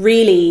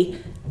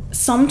 really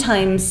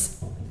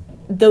sometimes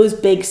those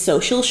big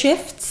social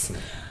shifts,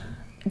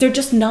 they're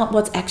just not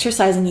what's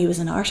exercising you as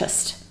an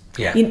artist.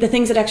 Yeah. The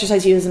things that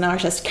exercise you as an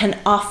artist can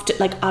often,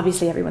 like,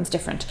 obviously everyone's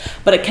different,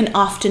 but it can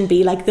often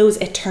be like those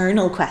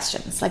eternal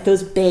questions, like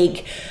those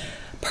big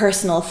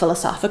personal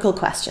philosophical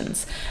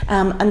questions.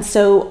 And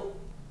so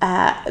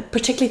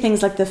particularly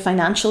things like the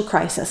financial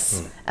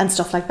crisis and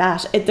stuff like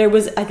that. I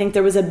think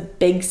there was a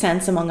big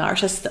sense among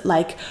artists that,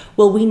 like,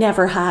 well, we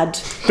never had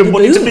the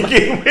money boom to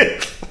begin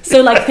with.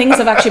 So, like, things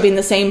have actually been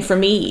the same for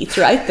me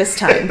throughout this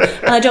time,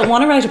 and I don't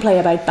want to write a play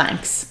about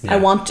banks.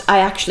 Yeah. I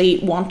actually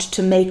want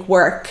to make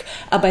work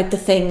about the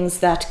things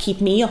that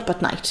keep me up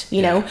at night.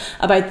 You know,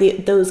 about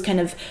those kind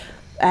of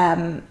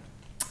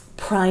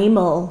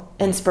primal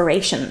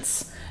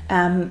inspirations.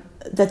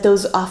 That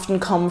those often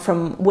come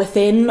from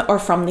within or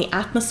from the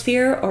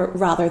atmosphere, or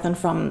rather than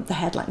from the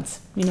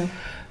headlines, you know.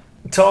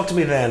 Talk to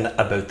me then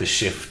about the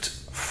shift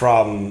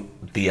from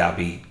the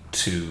Abbey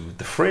to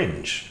the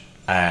Fringe,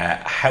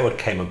 how it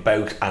came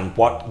about and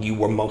what you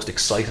were most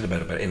excited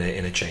about in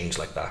a change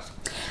like that.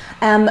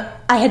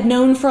 I had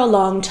known for a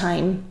long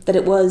time that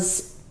it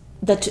was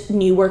that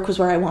new work was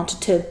where I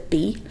wanted to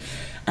be.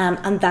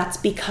 And that's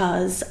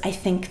because I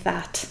think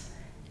that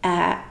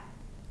at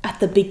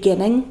the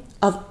beginning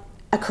of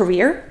a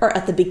career or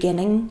at the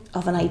beginning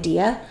of an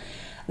idea,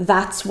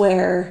 that's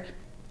where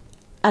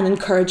an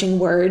encouraging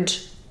word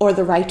or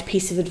the right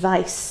piece of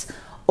advice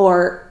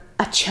or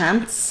a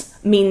chance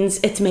means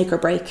it's make or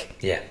break.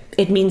 Yeah.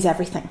 It means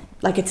everything.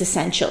 Like, it's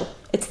essential.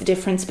 It's the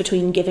difference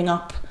between giving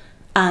up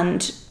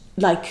and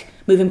like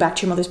moving back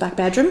to your mother's back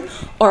bedroom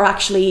or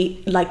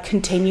actually like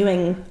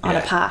continuing on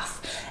a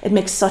path. It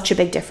makes such a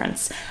big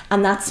difference.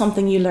 And that's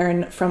something you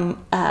learn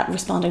from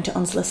responding to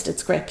unsolicited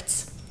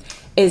scripts,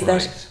 is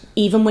that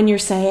even when you're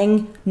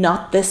saying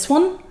not this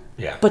one,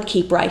 but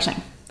keep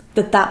writing,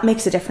 that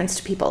makes a difference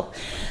to people.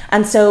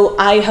 And so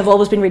I have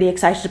always been really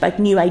excited about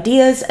new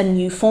ideas and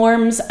new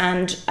forms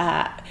and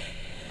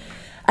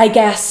I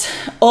guess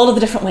all of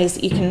the different ways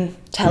that you can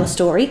tell a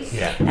story.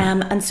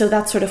 And so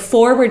that sort of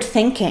forward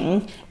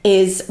thinking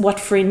is what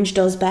Fringe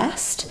does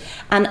best.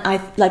 And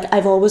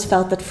I've always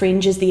felt that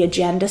Fringe is the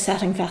agenda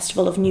setting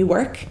festival of new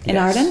work in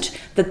Ireland,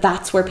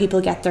 that's where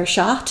people get their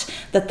shot,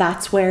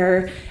 that's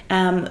where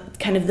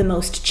kind of the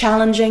most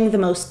challenging, the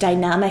most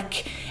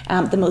dynamic,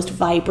 the most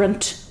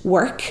vibrant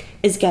work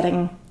is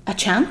getting a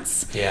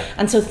chance.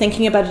 And so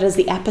thinking about it as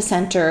the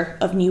epicenter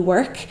of new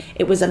work,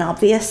 it was an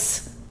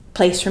obvious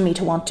place for me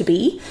to want to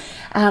be.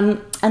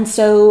 And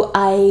so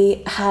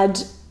I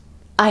had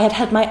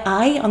my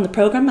eye on the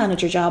program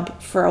manager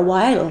job for a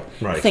while,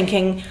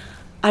 thinking,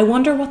 I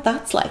wonder what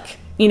that's like,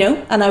 you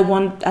know,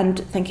 and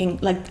thinking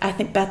like, I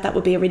think that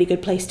would be a really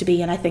good place to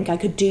be, and I think I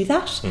could do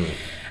that.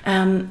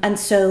 And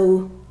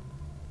so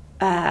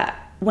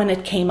when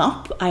it came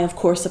up, I of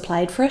course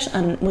applied for it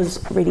and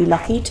was really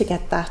lucky to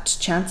get that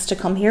chance to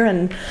come here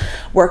and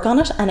work on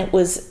it, and it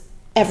was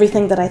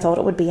everything that I thought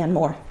it would be and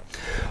more.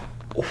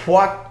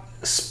 What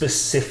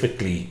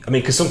specifically, I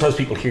mean, because sometimes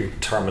people hear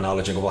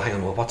terminology and go, well, hang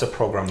on, what's a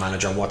program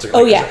manager and what's a...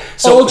 Oh yeah,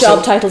 all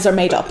job titles are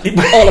made up.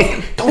 All of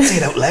them. Don't say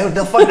it out loud,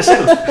 they'll find us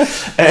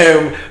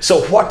out.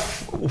 So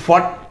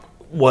what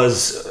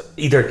was,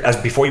 either as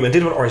before you went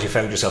into it or as you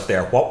found yourself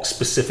there, what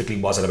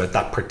specifically was it about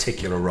that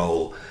particular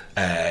role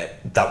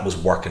that was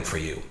working for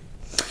you?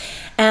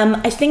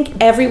 I think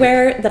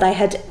everywhere that I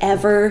had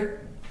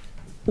ever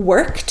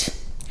worked,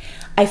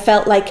 I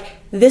felt like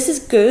this is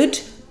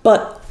good,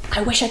 but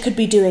I wish I could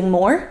be doing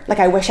more. Like,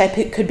 I wish I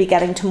could be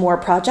getting to more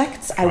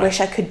projects. I wish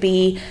I could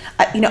be,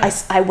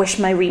 I wish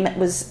my remit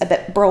was a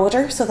bit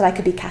broader so that I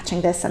could be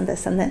catching this and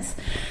this and this.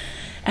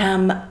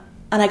 And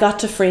I got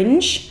to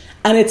Fringe,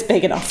 and it's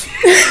big enough.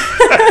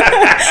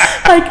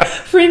 Like,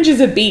 Fringe is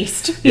a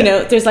beast. You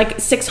know, there's like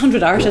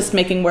 600 artists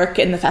making work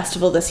in the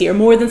festival this year,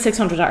 more than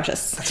 600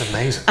 artists. That's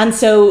amazing. And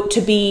so to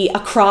be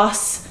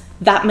across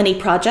that many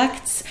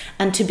projects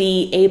and to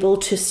be able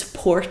to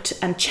support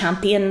and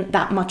champion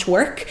that much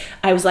work,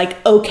 I was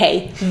like,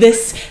 okay,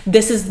 this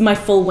is my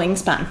full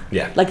wingspan.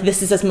 Like,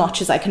 this is as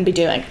much as I can be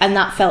doing, and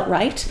that felt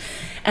right.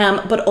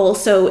 But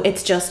also,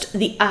 it's just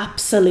the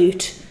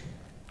absolute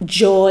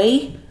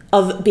joy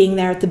of being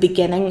there at the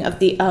beginning of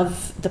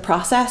the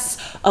process,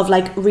 of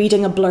like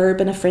reading a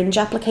blurb in a Fringe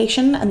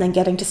application and then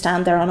getting to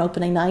stand there on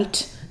opening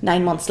night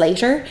 9 months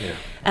later,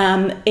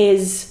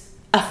 is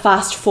a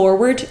fast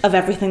forward of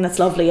everything that's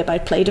lovely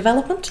about play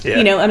development,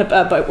 you know, and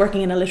about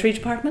working in a literary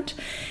department.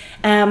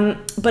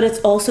 But it's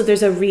also,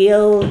 there's a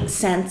real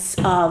sense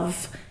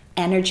of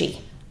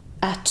energy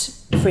at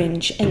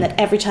Fringe, in that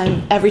every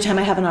time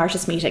I have an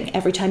artist meeting,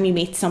 every time you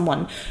meet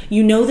someone,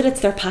 you know that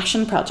it's their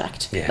passion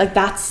project. Like,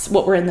 that's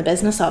what we're in the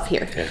business of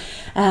here.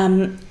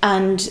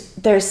 And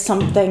there's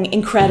something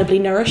incredibly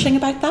nourishing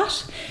about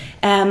that.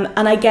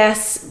 And I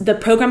guess the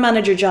program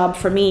manager job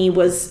for me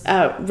was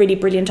a really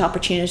brilliant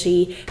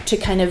opportunity to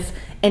kind of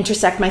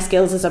intersect my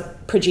skills as a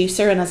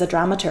producer and as a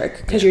dramaturg,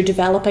 because you're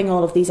developing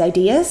all of these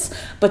ideas,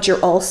 but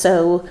you're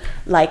also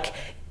like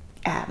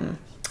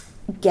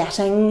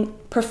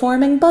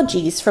performing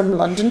budgies from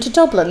London to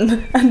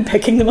Dublin and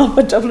picking them up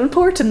at Dublin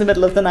Port in the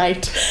middle of the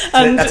night.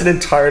 And that's an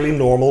entirely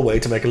normal way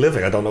to make a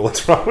living. I don't know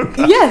what's wrong with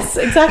that. Yes,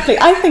 exactly.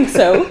 I think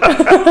so.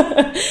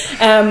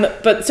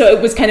 But so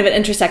it was kind of an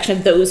intersection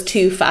of those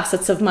two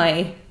facets of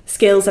my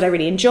skills that I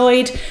really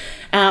enjoyed.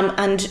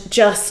 And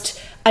just,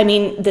 I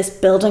mean, this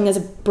building is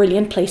a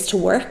brilliant place to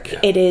work.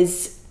 It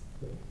is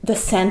the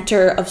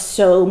centre of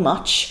so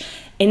much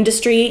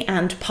industry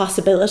and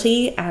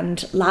possibility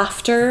and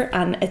laughter,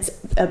 and it's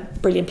a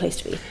brilliant place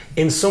to be.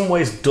 In some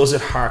ways, does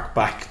it hark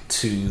back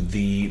to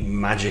the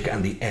magic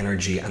and the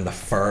energy and the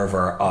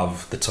fervour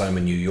of the time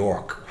in New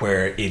York,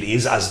 where it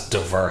is as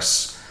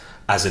diverse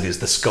as it is,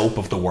 the scope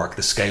of the work,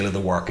 the scale of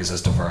the work is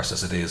as diverse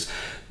as it is,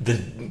 the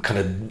kind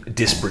of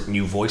disparate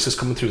new voices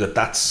coming through,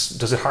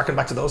 does it harken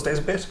back to those days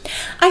a bit?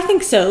 I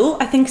think so,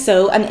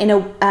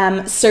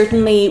 and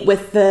certainly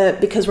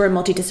because we're a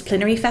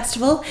multidisciplinary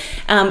festival,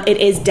 it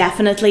is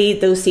definitely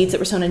those seeds that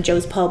were sown in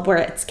Joe's Pub, where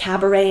it's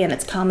cabaret and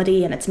it's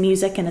comedy and it's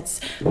music and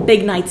it's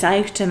big nights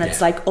out and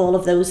it's like all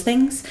of those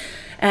things.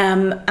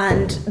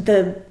 And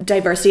the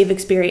diversity of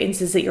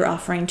experiences that you're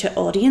offering to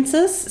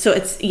audiences. So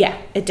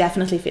it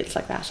definitely feels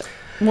like that.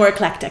 More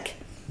eclectic.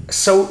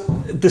 So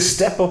the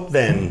step up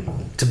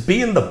then to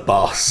being the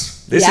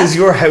boss. This Yeah. is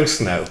your house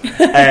now.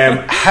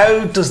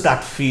 How does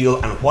that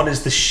feel, and what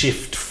is the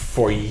shift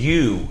for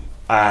you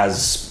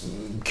as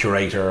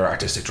curator,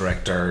 artistic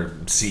director,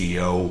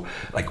 CEO?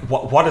 Like,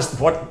 what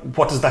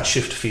does that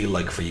shift feel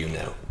like for you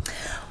now?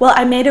 Well,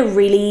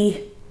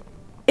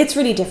 it's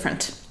really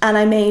different. And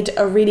I made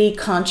a really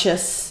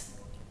conscious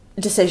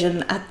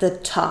decision at the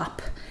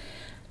top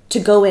to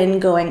go in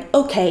going,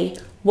 okay,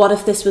 what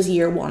if this was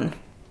year one?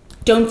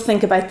 Don't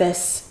think about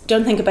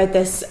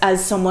this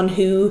as someone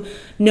who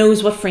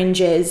knows what Fringe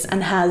is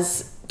and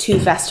has 2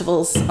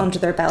 festivals under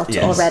their belt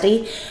Yes.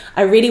 already.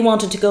 I really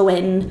wanted to go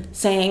in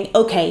saying,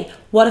 okay,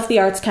 what if the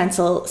Arts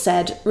Council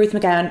said, Ruth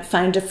McGowan,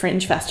 found a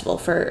Fringe festival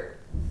for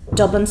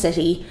Dublin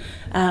City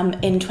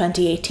in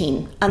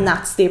 2018, and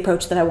that's the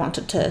approach that I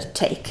wanted to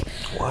take.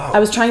 Wow. I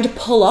was trying to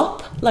pull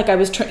up, like I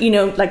was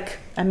like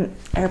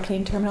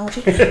airplane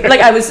terminology. Like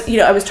I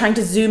was trying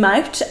to zoom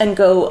out and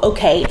go,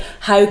 okay,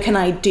 how can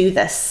I do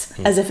this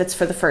as if it's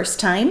for the first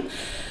time?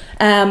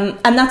 And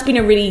that's been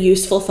a really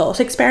useful thought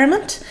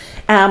experiment.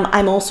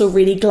 I'm also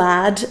really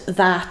glad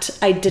that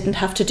I didn't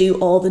have to do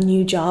all the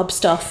new job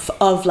stuff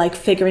of like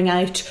figuring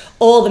out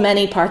all the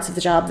many parts of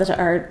the job that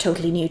are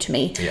totally new to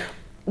me. Yeah.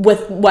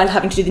 While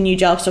having to do the new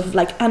job stuff of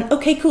like, and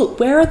okay, cool,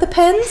 where are the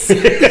pens?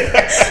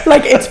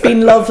 Like, it's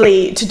been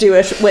lovely to do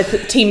it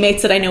with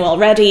teammates that I know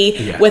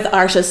already, with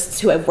artists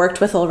who I've worked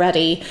with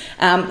already.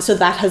 So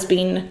that has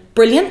been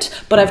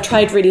brilliant, but I've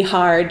tried really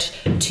hard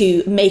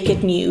to make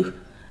it new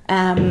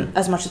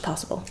as much as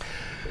possible.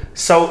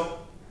 So,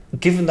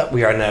 given that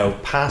we are now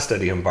past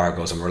any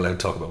embargoes and we're allowed to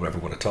talk about whatever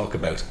we want to talk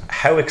about,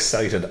 how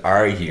excited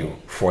are you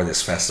for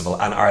this festival?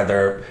 And are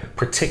there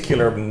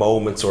particular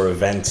moments or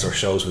events or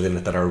shows within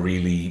it that are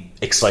really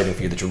exciting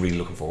for you, that you're really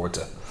looking forward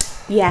to?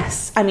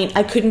 Yes, I mean,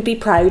 I couldn't be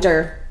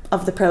prouder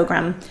of the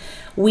programme.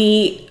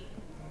 We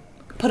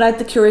put out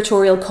the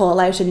curatorial call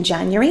out in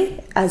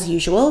January, as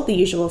usual, the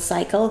usual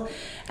cycle.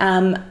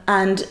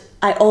 And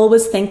I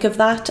always think of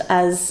that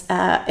as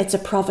it's a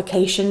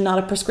provocation, not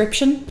a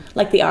prescription.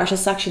 Like, the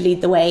artists actually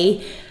lead the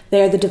way.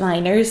 They're the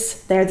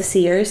diviners, they're the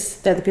seers,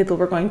 they're the people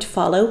we're going to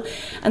follow.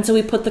 And so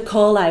we put the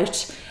call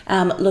out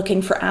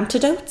looking for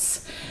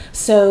antidotes.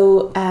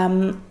 So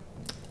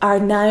our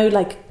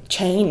now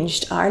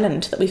changed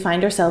Ireland that we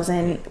find ourselves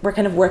in, we're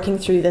kind of working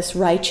through this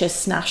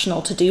righteous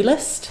national to-do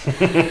list.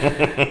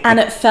 And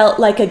it felt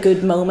like a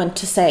good moment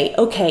to say,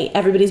 okay,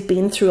 everybody's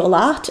been through a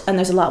lot and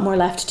there's a lot more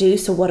left to do,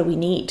 so what do we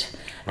need?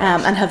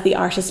 And have the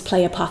artists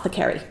play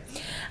apothecary.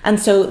 And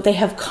so they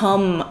have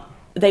come,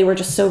 they were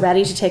just so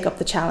ready to take up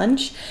the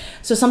challenge.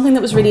 So something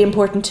that was really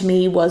important to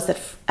me was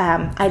that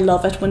I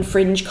love it when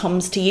Fringe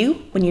comes to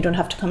you, when you don't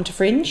have to come to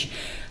Fringe.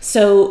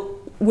 So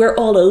we're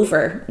all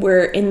over.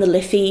 We're in the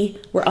Liffey,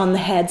 we're on the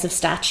heads of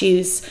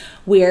statues,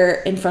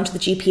 we're in front of the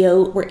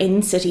GPO, we're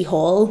in City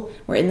Hall,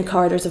 we're in the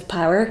corridors of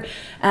power.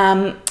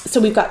 So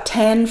we've got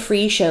 10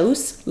 free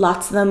shows.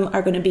 Lots of them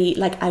are going to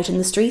be out in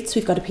the streets.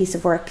 We've got a piece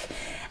of work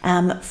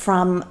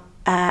from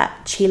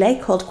Chile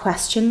called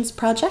Questions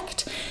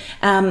Project.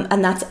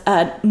 And that's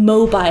a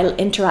mobile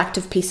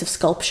interactive piece of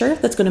sculpture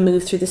that's going to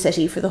move through the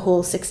city for the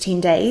whole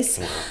 16 days.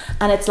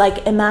 And it's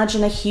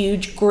imagine a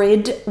huge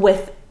grid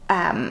with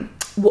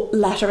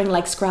lettering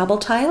like Scrabble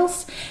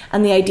tiles,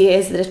 and the idea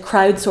is that it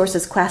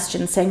crowdsources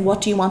questions saying, what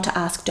do you want to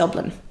ask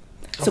Dublin?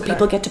 So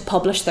people get to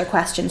publish their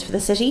questions for the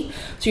city,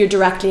 so you're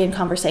directly in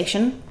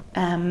conversation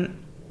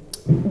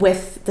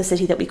with the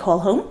city that we call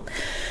home.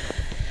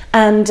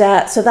 And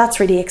so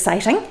that's really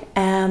exciting.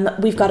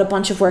 We've got a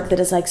bunch of work that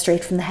is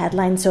straight from the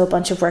headline, so a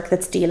bunch of work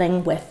that's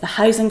dealing with the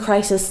housing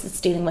crisis,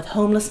 that's dealing with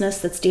homelessness,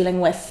 that's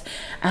dealing with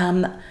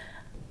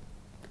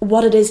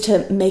what it is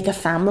to make a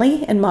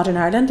family in modern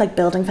Ireland,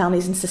 building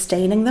families and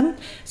sustaining them.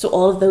 So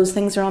all of those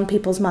things are on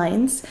people's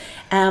minds.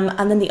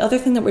 And then the other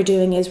thing that we're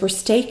doing is we're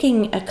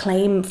staking a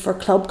claim for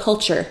club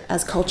culture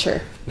as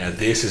culture. Now,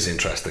 this is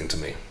interesting to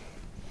me.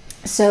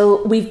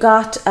 So we've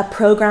got a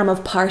programme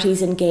of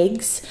parties and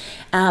gigs,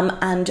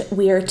 and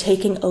we are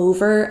taking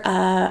over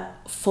a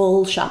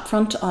full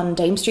shopfront on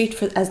Dame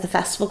Street as the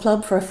festival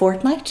club for a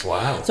fortnight.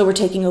 Wow. So we're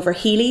taking over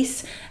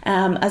Healy's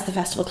as the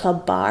festival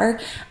club bar,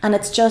 and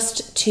it's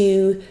just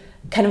to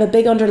kind of a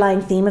big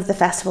underlying theme of the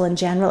festival in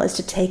general is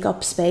to take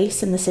up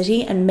space in the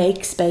city and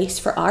make space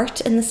for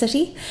art in the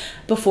city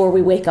before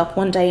we wake up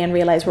one day and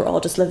realise we're all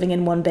just living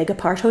in one big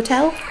apart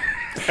hotel.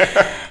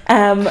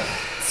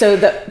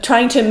 So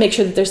trying to make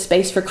sure that there's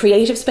space for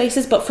creative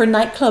spaces, but for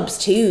nightclubs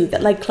too,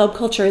 that club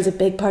culture is a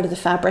big part of the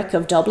fabric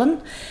of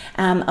Dublin.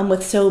 And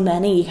with so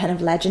many kind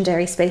of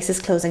legendary spaces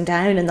closing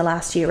down in the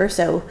last year or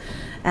so,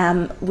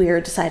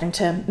 we're deciding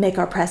to make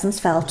our presence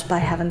felt by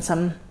having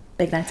some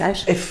big nights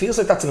out. It feels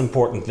like that's an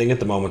important thing at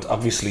the moment.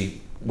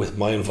 Obviously, with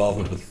my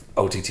involvement with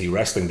OTT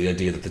Wrestling, the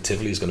idea that the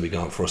Tivoli is going to be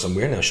gone for us, and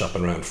we're now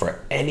shopping around for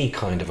any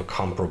kind of a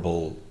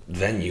comparable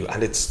venue,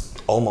 and it's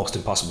almost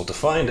impossible to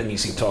find. And you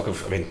see talk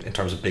of, in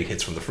terms of big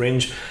hits from the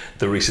Fringe,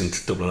 the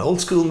recent Dublin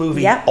Old School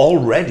movie,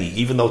 already,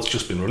 even though it's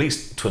just been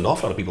released, to an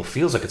awful lot of people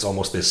feels like it's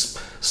almost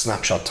this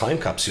snapshot time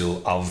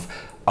capsule of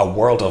a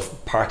world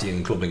of partying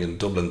and clubbing in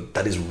Dublin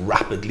that is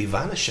rapidly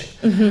vanishing.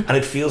 And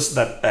it feels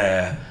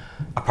that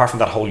apart from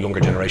that whole younger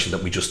generation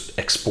that we just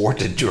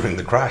exported during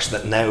the crash,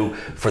 that now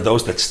for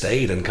those that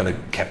stayed and kind of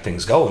kept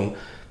things going,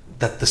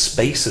 that the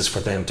spaces for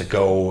them to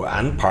go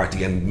and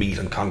party and meet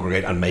and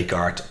congregate and make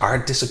art are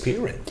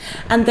disappearing.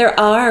 And there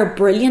are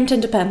brilliant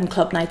independent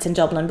club nights in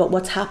Dublin, but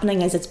what's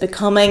happening is it's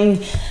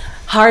becoming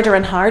harder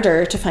and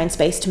harder to find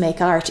space to make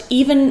art,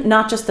 even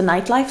not just the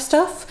nightlife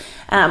stuff,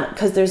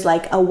 because there's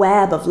like a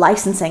web of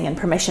licensing and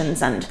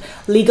permissions and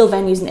legal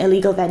venues and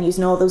illegal venues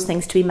and all those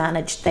things to be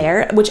managed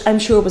there, which I'm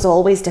sure was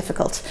always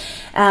difficult.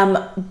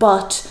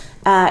 But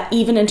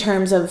even in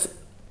terms of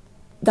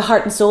the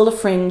heart and soul of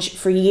Fringe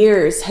for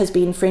years has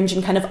been Fringe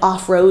in kind of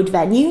off-road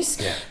venues.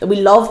 That we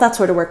love that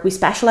sort of work. We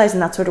specialise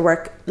in that sort of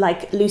work,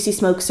 like Lucy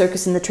Smoke's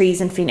Circus in the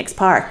Trees in Phoenix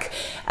Park,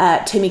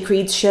 Timmy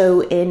Creed's show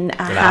in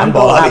a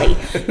handball alley.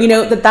 You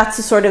know, that's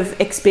the sort of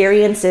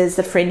experiences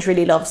that Fringe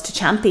really loves to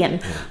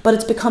champion. But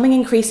it's becoming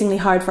increasingly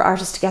hard for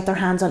artists to get their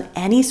hands on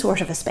any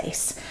sort of a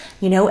space.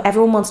 You know,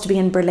 everyone wants to be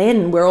in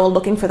Berlin. We're all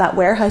looking for that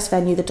warehouse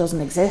venue that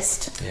doesn't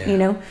exist, you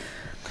know.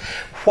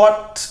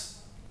 What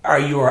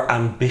are your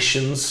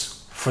ambitions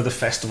for the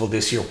festival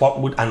this year? What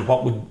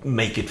would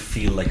make it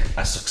feel like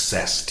a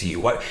success to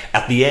you? What,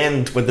 at the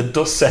end, when the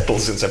dust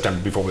settles in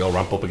September, before we all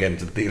ramp up again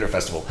to the theatre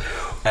festival,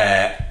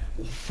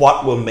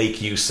 what will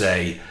make you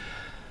say,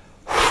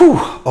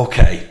 whew,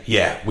 okay,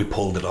 yeah, we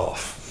pulled it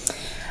off?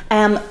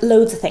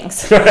 Loads of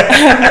things.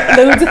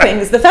 Loads of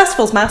things. The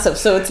festival's massive,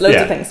 so it's loads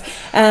of things.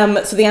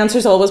 So the answer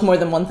is always more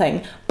than one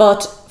thing.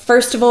 But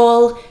first of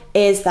all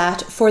is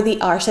that for the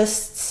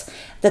artists,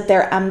 that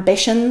their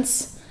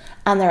ambitions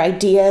and their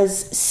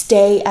ideas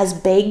stay as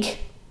big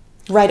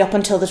right up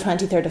until the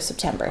 23rd of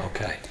September.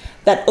 Okay.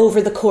 That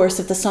over the course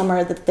of the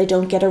summer, that they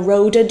don't get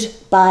eroded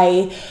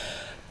by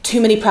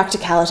too many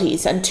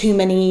practicalities and too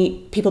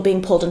many people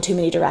being pulled in too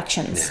many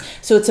directions.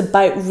 So it's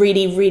about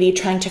really, really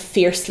trying to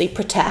fiercely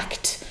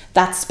protect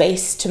that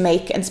space to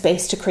make and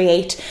space to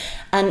create,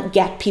 and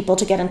get people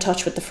to get in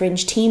touch with the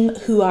Fringe team,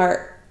 who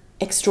are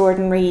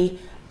extraordinary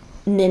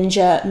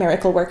ninja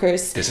miracle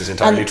workers. This is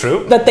entirely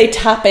true. That they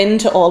tap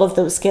into all of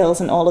those skills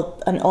and all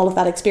of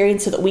that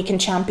experience, so that we can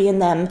champion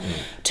them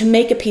to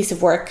make a piece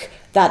of work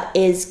that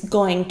is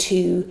going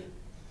to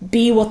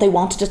be what they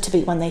wanted it to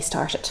be when they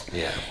started.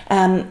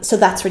 So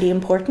that's really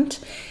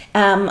important.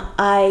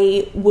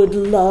 I would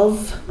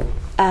love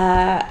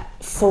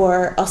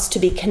for us to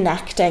be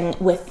connecting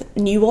with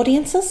new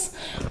audiences,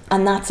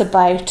 and that's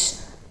about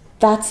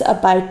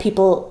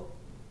people.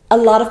 A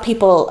lot of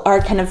people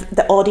are kind of,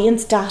 the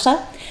audience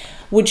data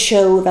would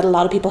show that a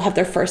lot of people have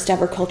their first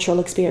ever cultural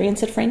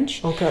experience at Fringe.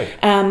 Okay.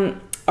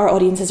 Our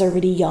audiences are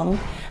really young,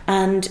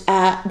 and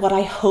what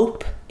I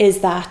hope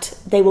is that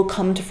they will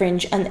come to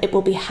Fringe and it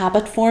will be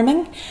habit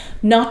forming.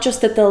 Not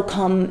just that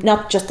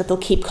they'll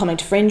keep coming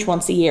to Fringe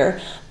once a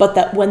year, but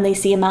that when they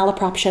see a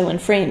Malaprop show in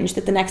Fringe,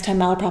 that the next time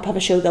Malaprop have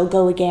a show, they'll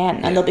go again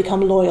and they'll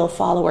become loyal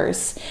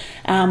followers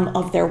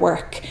of their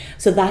work.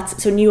 So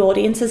new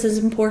audiences is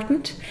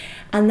important.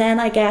 And then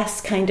I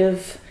guess kind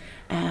of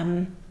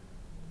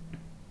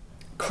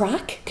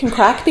crack. Can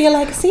crack be a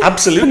legacy?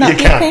 Absolutely, can that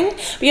be it can. a thing?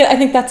 But yeah, I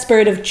think that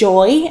spirit of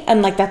joy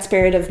and like that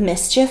spirit of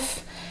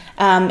mischief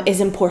is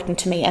important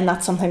to me, and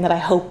that's something that I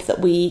hope that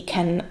we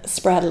can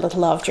spread a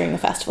little of during the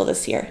festival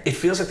this year. It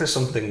feels like there's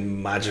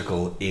something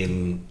magical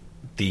in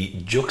the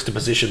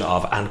juxtaposition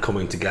of and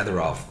coming together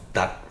of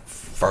that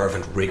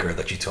fervent rigour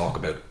that you talk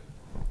about,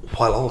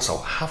 while also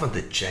having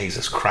the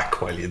Jesus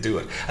crack while you do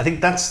it. I think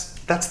that's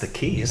the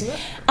key, isn't it?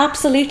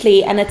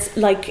 Absolutely. And it's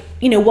like,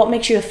 you know, what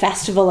makes you a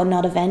festival and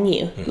not a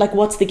venue? Like,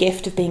 what's the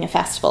gift of being a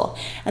festival?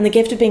 And the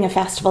gift of being a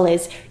festival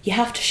is you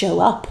have to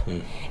show up.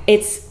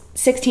 It's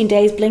 16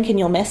 days, blink and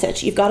you'll miss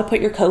it. You've got to put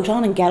your coat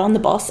on and get on the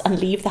bus and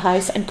leave the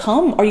house and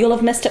come, or you'll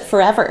have missed it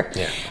forever.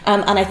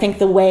 And I think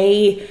the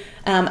way...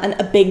 and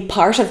a big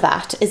part of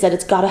that is that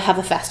it's got to have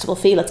a festival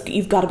feel.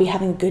 You've got to be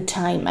having a good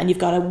time, and you've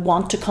got to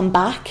want to come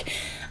back.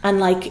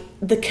 And like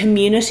the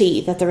community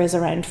that there is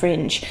around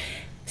Fringe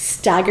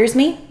staggers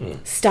me.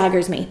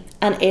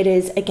 And it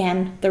is,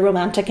 again, the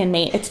romantic in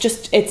me.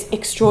 It's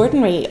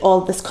extraordinary,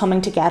 all this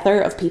coming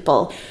together of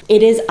people.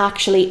 It is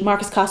actually,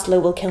 Marcus Costello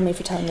will kill me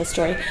for telling this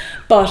story,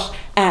 but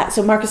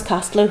so Marcus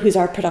Costello, who's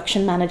our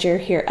production manager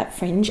here at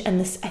Fringe, and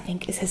this I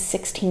think is his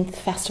 16th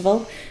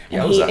festival,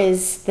 and he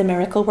is the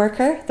miracle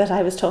worker that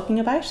I was talking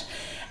about.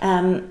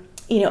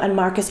 You know, and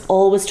Marcus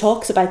always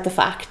talks about the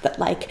fact that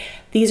like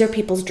these are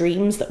people's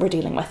dreams that we're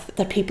dealing with,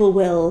 that people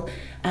will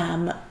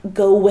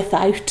go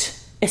without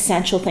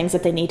essential things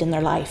that they need in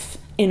their life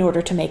in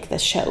order to make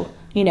this show,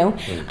 you know.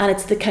 And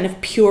it's the kind of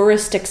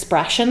purest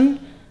expression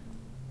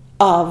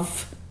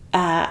of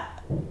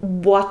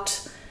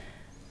what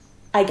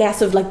I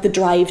guess of like the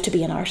drive to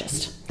be an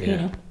artist, you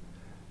know.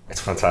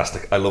 It's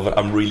fantastic. I love it.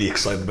 I'm really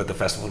excited about the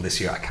festival this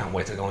year. I can't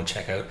wait to go and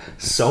check out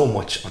so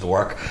much of the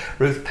work.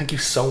 Ruth, thank you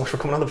so much for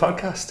coming on the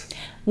podcast.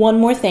 One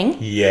more thing.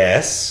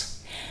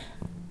 Yes.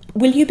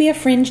 Will you be a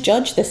Fringe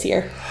judge this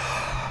year?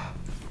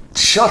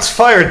 Shots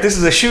fired. This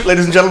is a shoot,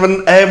 ladies and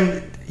gentlemen.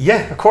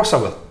 Yeah, of course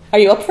I will. Are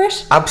you up for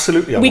it?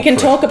 Absolutely. We can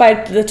talk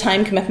about the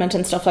time commitment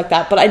and stuff like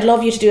that, but I'd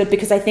love you to do it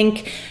because I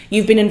think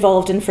you've been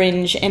involved in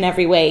Fringe in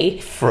every way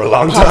for a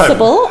long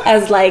possible,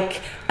 as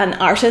like an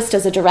artist,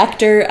 as a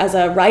director, as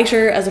a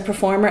writer, as a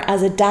performer,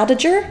 as a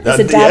dadager.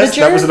 Yes,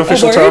 that was an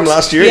official term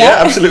last year. Yeah,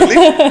 absolutely.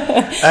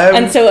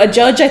 And so a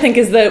judge, I think,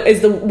 is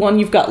the one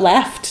you've got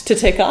left to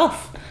tick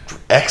off.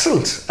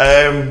 Excellent.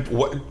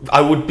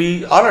 I would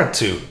be honoured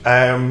to.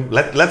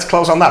 Let's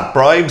close on that.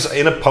 Bribes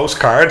in a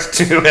postcard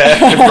to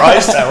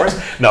Rise Towers.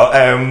 No,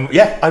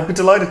 yeah, I'd be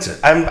delighted to.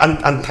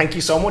 And thank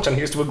you so much. And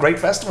here's to a great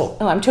festival.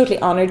 Oh, I'm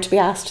totally honoured to be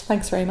asked.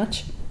 Thanks very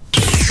much.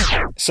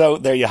 So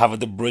there you have it,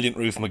 the brilliant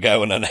Ruth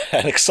McGowan, and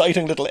an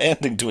exciting little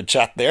ending to a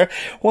chat there,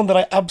 one that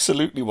I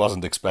absolutely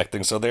wasn't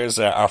expecting. So there's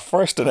our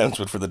first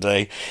announcement for the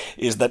day,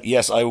 is that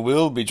yes, I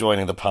will be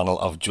joining the panel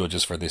of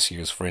judges for this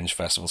year's Fringe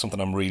Festival,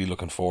 something I'm really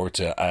looking forward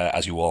to.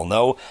 As you all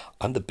know,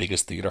 I'm the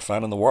biggest theatre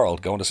fan in the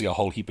world. Going to see a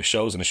whole heap of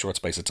shows in a short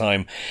space of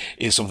time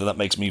is something that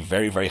makes me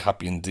very, very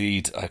happy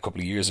indeed. A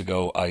couple of years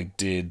ago I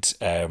did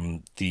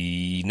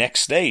the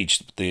Next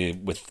Stage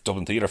with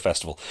Dublin Theatre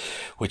Festival,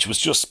 which was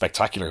just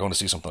spectacular. Going to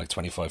see something like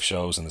 25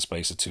 shows in the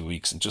space of 2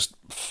 weeks and just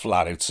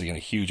flat out seeing a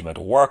huge amount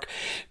of work,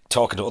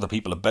 talking to other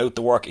people about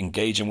the work,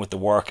 engaging with the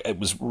work. It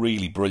was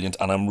really brilliant,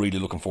 and I'm really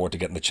looking forward to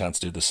getting the chance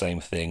to do the same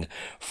thing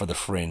for the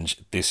Fringe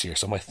this year.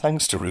 So my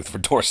thanks to Ruth for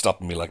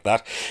doorstopping me like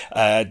that.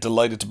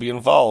 Delighted to be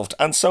involved.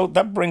 And so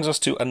that brings us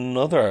to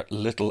another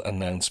little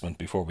announcement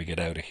before we get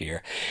out of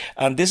here.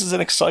 And this is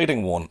an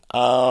exciting one.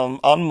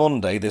 On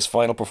Monday, this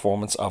final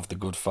performance of The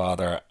Good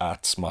Father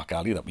at Smock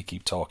Alley that we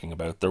keep talking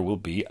about, there will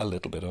be a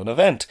little bit of an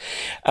event.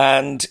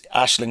 And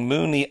Aisling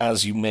Mooney,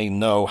 as you may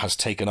know, has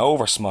taken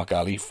over Smock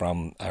Alley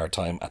from her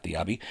time at the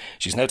Abbey.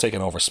 She's now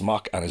taken over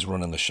Smock and is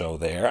running the show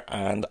there,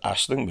 and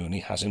Aisling Mooney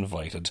has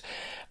invited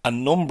a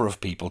number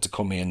of people to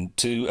come in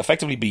to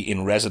effectively be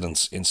in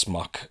residence in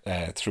Smock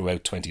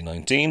throughout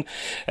 2019.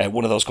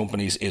 One of those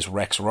companies is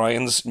Rex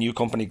Ryan's new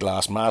company,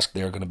 Glass Mask.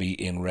 They're going to be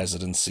in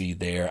residency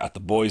there at the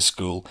boys'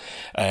 school.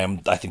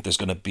 I think there's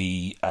going to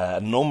be a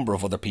number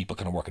of other people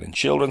kind of working in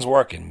children's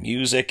work, in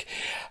music,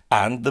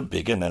 and the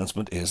big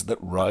announcement is that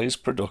Rise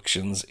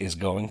Productions is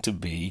going to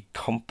be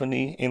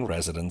company in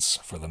residence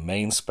for the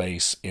main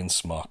space in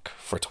Smock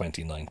for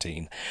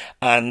 2019.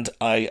 And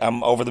I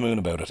am over the moon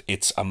about it.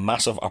 It's a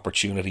massive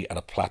opportunity and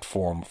a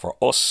platform for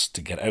us to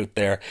get out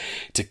there,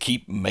 to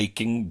keep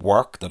making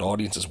work that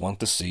audiences want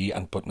to see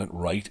and putting it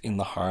right in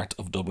the heart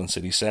of Dublin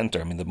city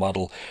centre. I mean, the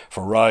model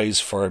for Rise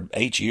for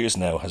 8 years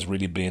now has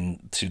really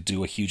been to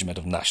do a huge amount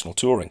of national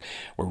touring.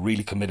 We're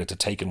really committed to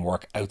taking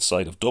work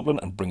outside of Dublin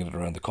and bringing it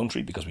around the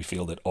country, because we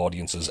feel that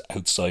audiences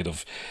outside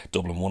of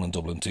Dublin 1 and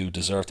Dublin 2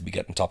 deserve to be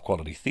getting top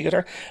quality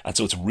theatre. And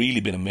so it's really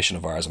been a mission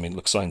of ours. I mean,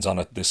 look, signs on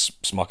it. This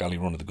Smock Alley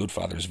run of The Good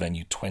Father is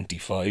venue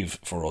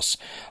 25 for us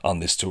on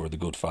this tour of The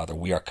Good Father.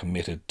 We are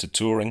committed to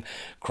touring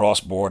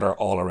cross-border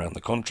all around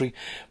the country,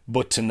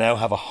 but to now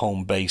have a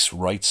home base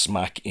right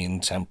smack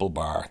in Temple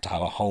Bar, to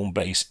have a home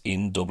base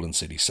in Dublin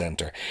city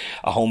centre,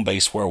 a home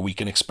base where we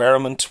can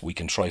experiment, we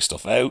can try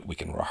stuff out, we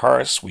can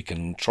rehearse, we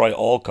can try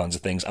all kinds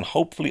of things, and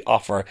hopefully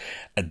offer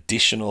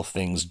additional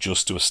things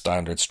just to a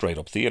standard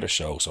straight-up theatre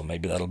show. So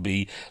maybe that'll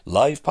be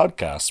live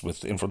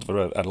podcasts in front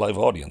of a live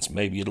audience,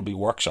 maybe it'll be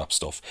workshop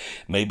stuff,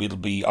 maybe it'll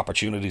be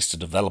opportunities to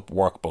develop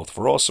work both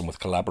for us and with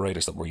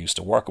collaborators that we're used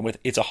to working with.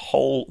 It's a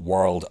whole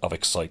world of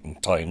exciting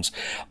times.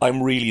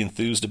 I'm really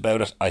enthused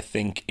about it. I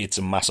think it's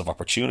a massive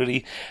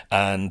opportunity,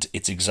 and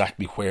it's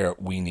exactly where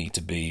we need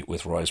to be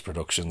with Rise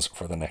Productions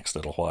for the next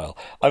little while.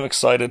 I'm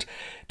excited.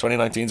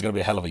 2019 is going to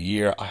be a hell of a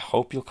year. I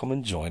hope you'll come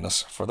and join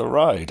us for the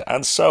ride.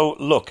 And so,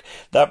 look,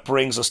 that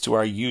brings us to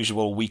our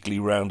usual weekly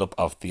roundup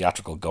of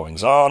theatrical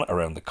goings-on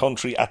around the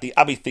country. At the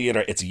Abbey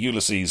Theatre, it's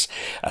Ulysses.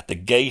 At the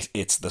Gate,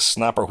 it's The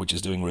Snapper, which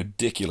is doing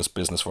ridiculous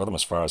business for them,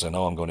 as far as I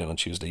know. I'm going in on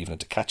Tuesday evening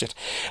to catch it.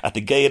 At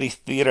the Gaiety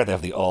Theatre, they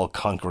have the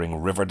all-conquering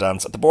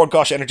Riverdance. At the Bord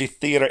Gáis Energy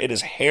Theatre, it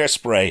is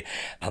Hairspray,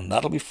 and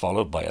that'll be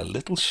followed by a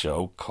little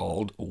show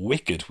called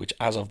Wicked, which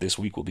as of this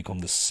week will become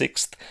the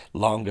 6th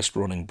longest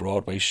running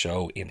Broadway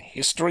show in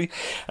history.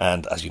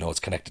 And as you know, it's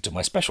connected to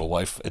my special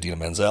wife, Idina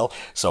Menzel,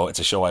 so it's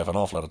a show I have an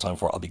awful lot of time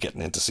for. I'll be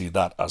getting in to see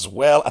that as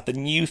well. At the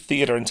New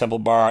Theatre in Temple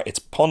Bar, it's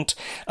Punt,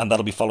 and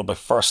that'll be followed by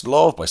First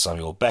Love by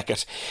Samuel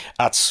Beckett.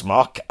 At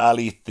Smock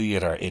Alley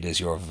Theatre, it is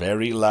your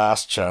very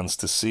last chance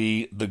to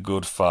see The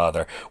Good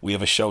Father. We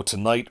have a show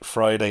tonight,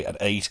 Friday at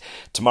 8.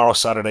 Tomorrow,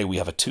 Saturday, we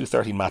have a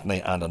 2:30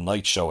 matinee and a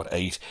night show at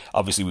 8.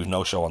 Obviously, we've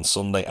no show on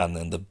Sunday, and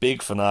then the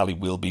big finale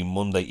will be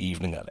Monday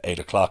evening at 8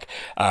 o'clock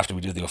after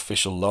we do the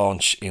official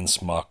launch in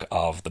Smock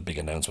of the big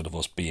announcement of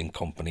us being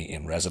company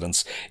in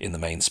residence in the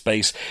main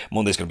space.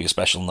 Monday's going to be a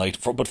special night,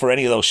 but for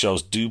any of those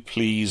shows, do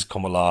please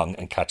come along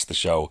and catch the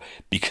show,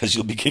 because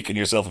you'll be kicking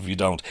yourself if you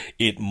don't.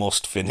 It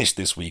must finish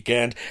this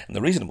weekend, and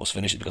the reason it must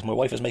finish is because my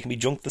wife is making me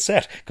junk the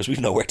set, because we've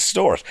nowhere to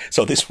store it.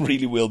 So this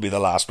really will be the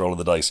last roll of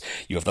the dice.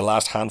 You have the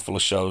last handful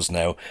of shows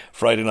now.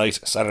 Friday night,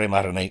 Saturday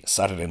matinee,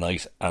 Saturday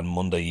night, and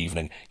Monday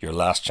evening. Your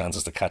last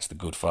chances to catch The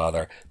Good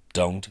Father.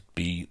 Don't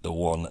be the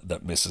one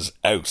that misses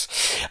out.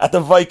 At the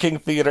Viking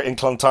Theatre in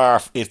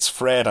Clontarf, it's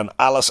Fred and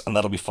Alice, and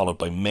that'll be followed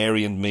by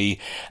Mary and Me.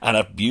 And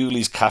at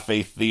Bewley's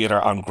Cafe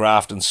Theatre on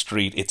Grafton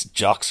Street, it's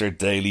Joxer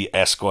Daly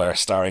Esquire,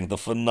 starring the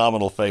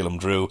phenomenal Phelim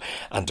Drew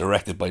and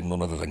directed by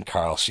none other than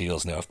Carl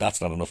Shields. Now, if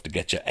that's not enough to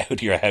get you out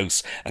of your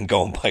house and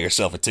go and buy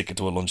yourself a ticket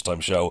to a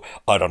lunchtime show,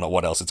 I don't know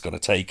what else it's going to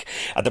take.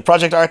 At the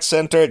Project Arts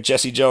Centre,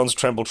 Jesse Jones'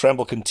 Tremble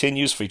Tremble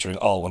continues, featuring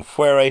Alwyn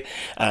Fuere.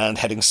 And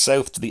heading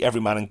south to the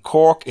Everyman in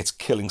Cork, it's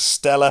Killing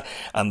Stella,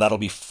 and that'll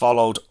be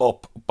followed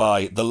up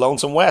by The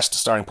Lonesome West,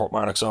 starring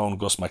Portmarnock's own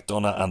Gus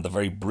McDonough and the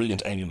very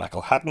brilliant Amy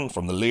McElhatton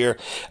from The Lear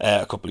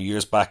a couple of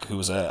years back, who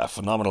is a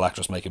phenomenal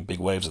actress making big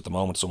waves at the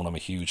moment, someone I'm a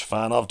huge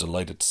fan of.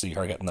 Delighted to see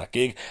her getting that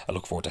gig. I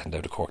look forward to heading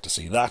down to Cork to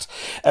see that.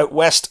 Out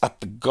west at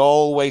the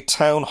Galway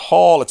Town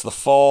Hall, it's The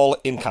Fall,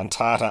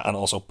 Incantata, and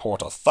also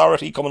Port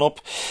Authority coming up.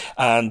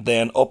 And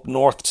then up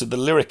north to the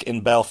Lyric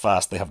in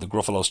Belfast, they have The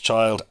Gruffalo's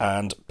Child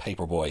and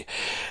Paperboy.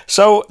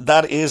 So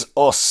that is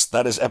us.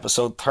 That is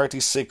episode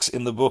 36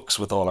 in the books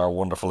with all our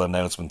wonderful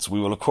announcements. We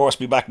will of course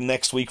be back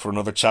next week for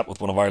another chat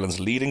with one of Ireland's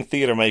leading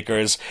theatre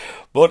makers.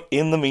 But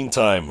in the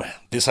meantime,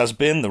 this has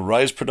been the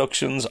Rise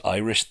Productions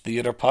Irish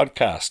Theatre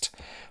Podcast.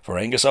 For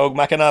Angus Og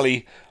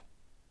McAnally,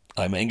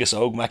 I'm Angus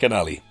Og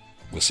McAnally.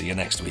 We'll see you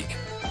next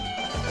week.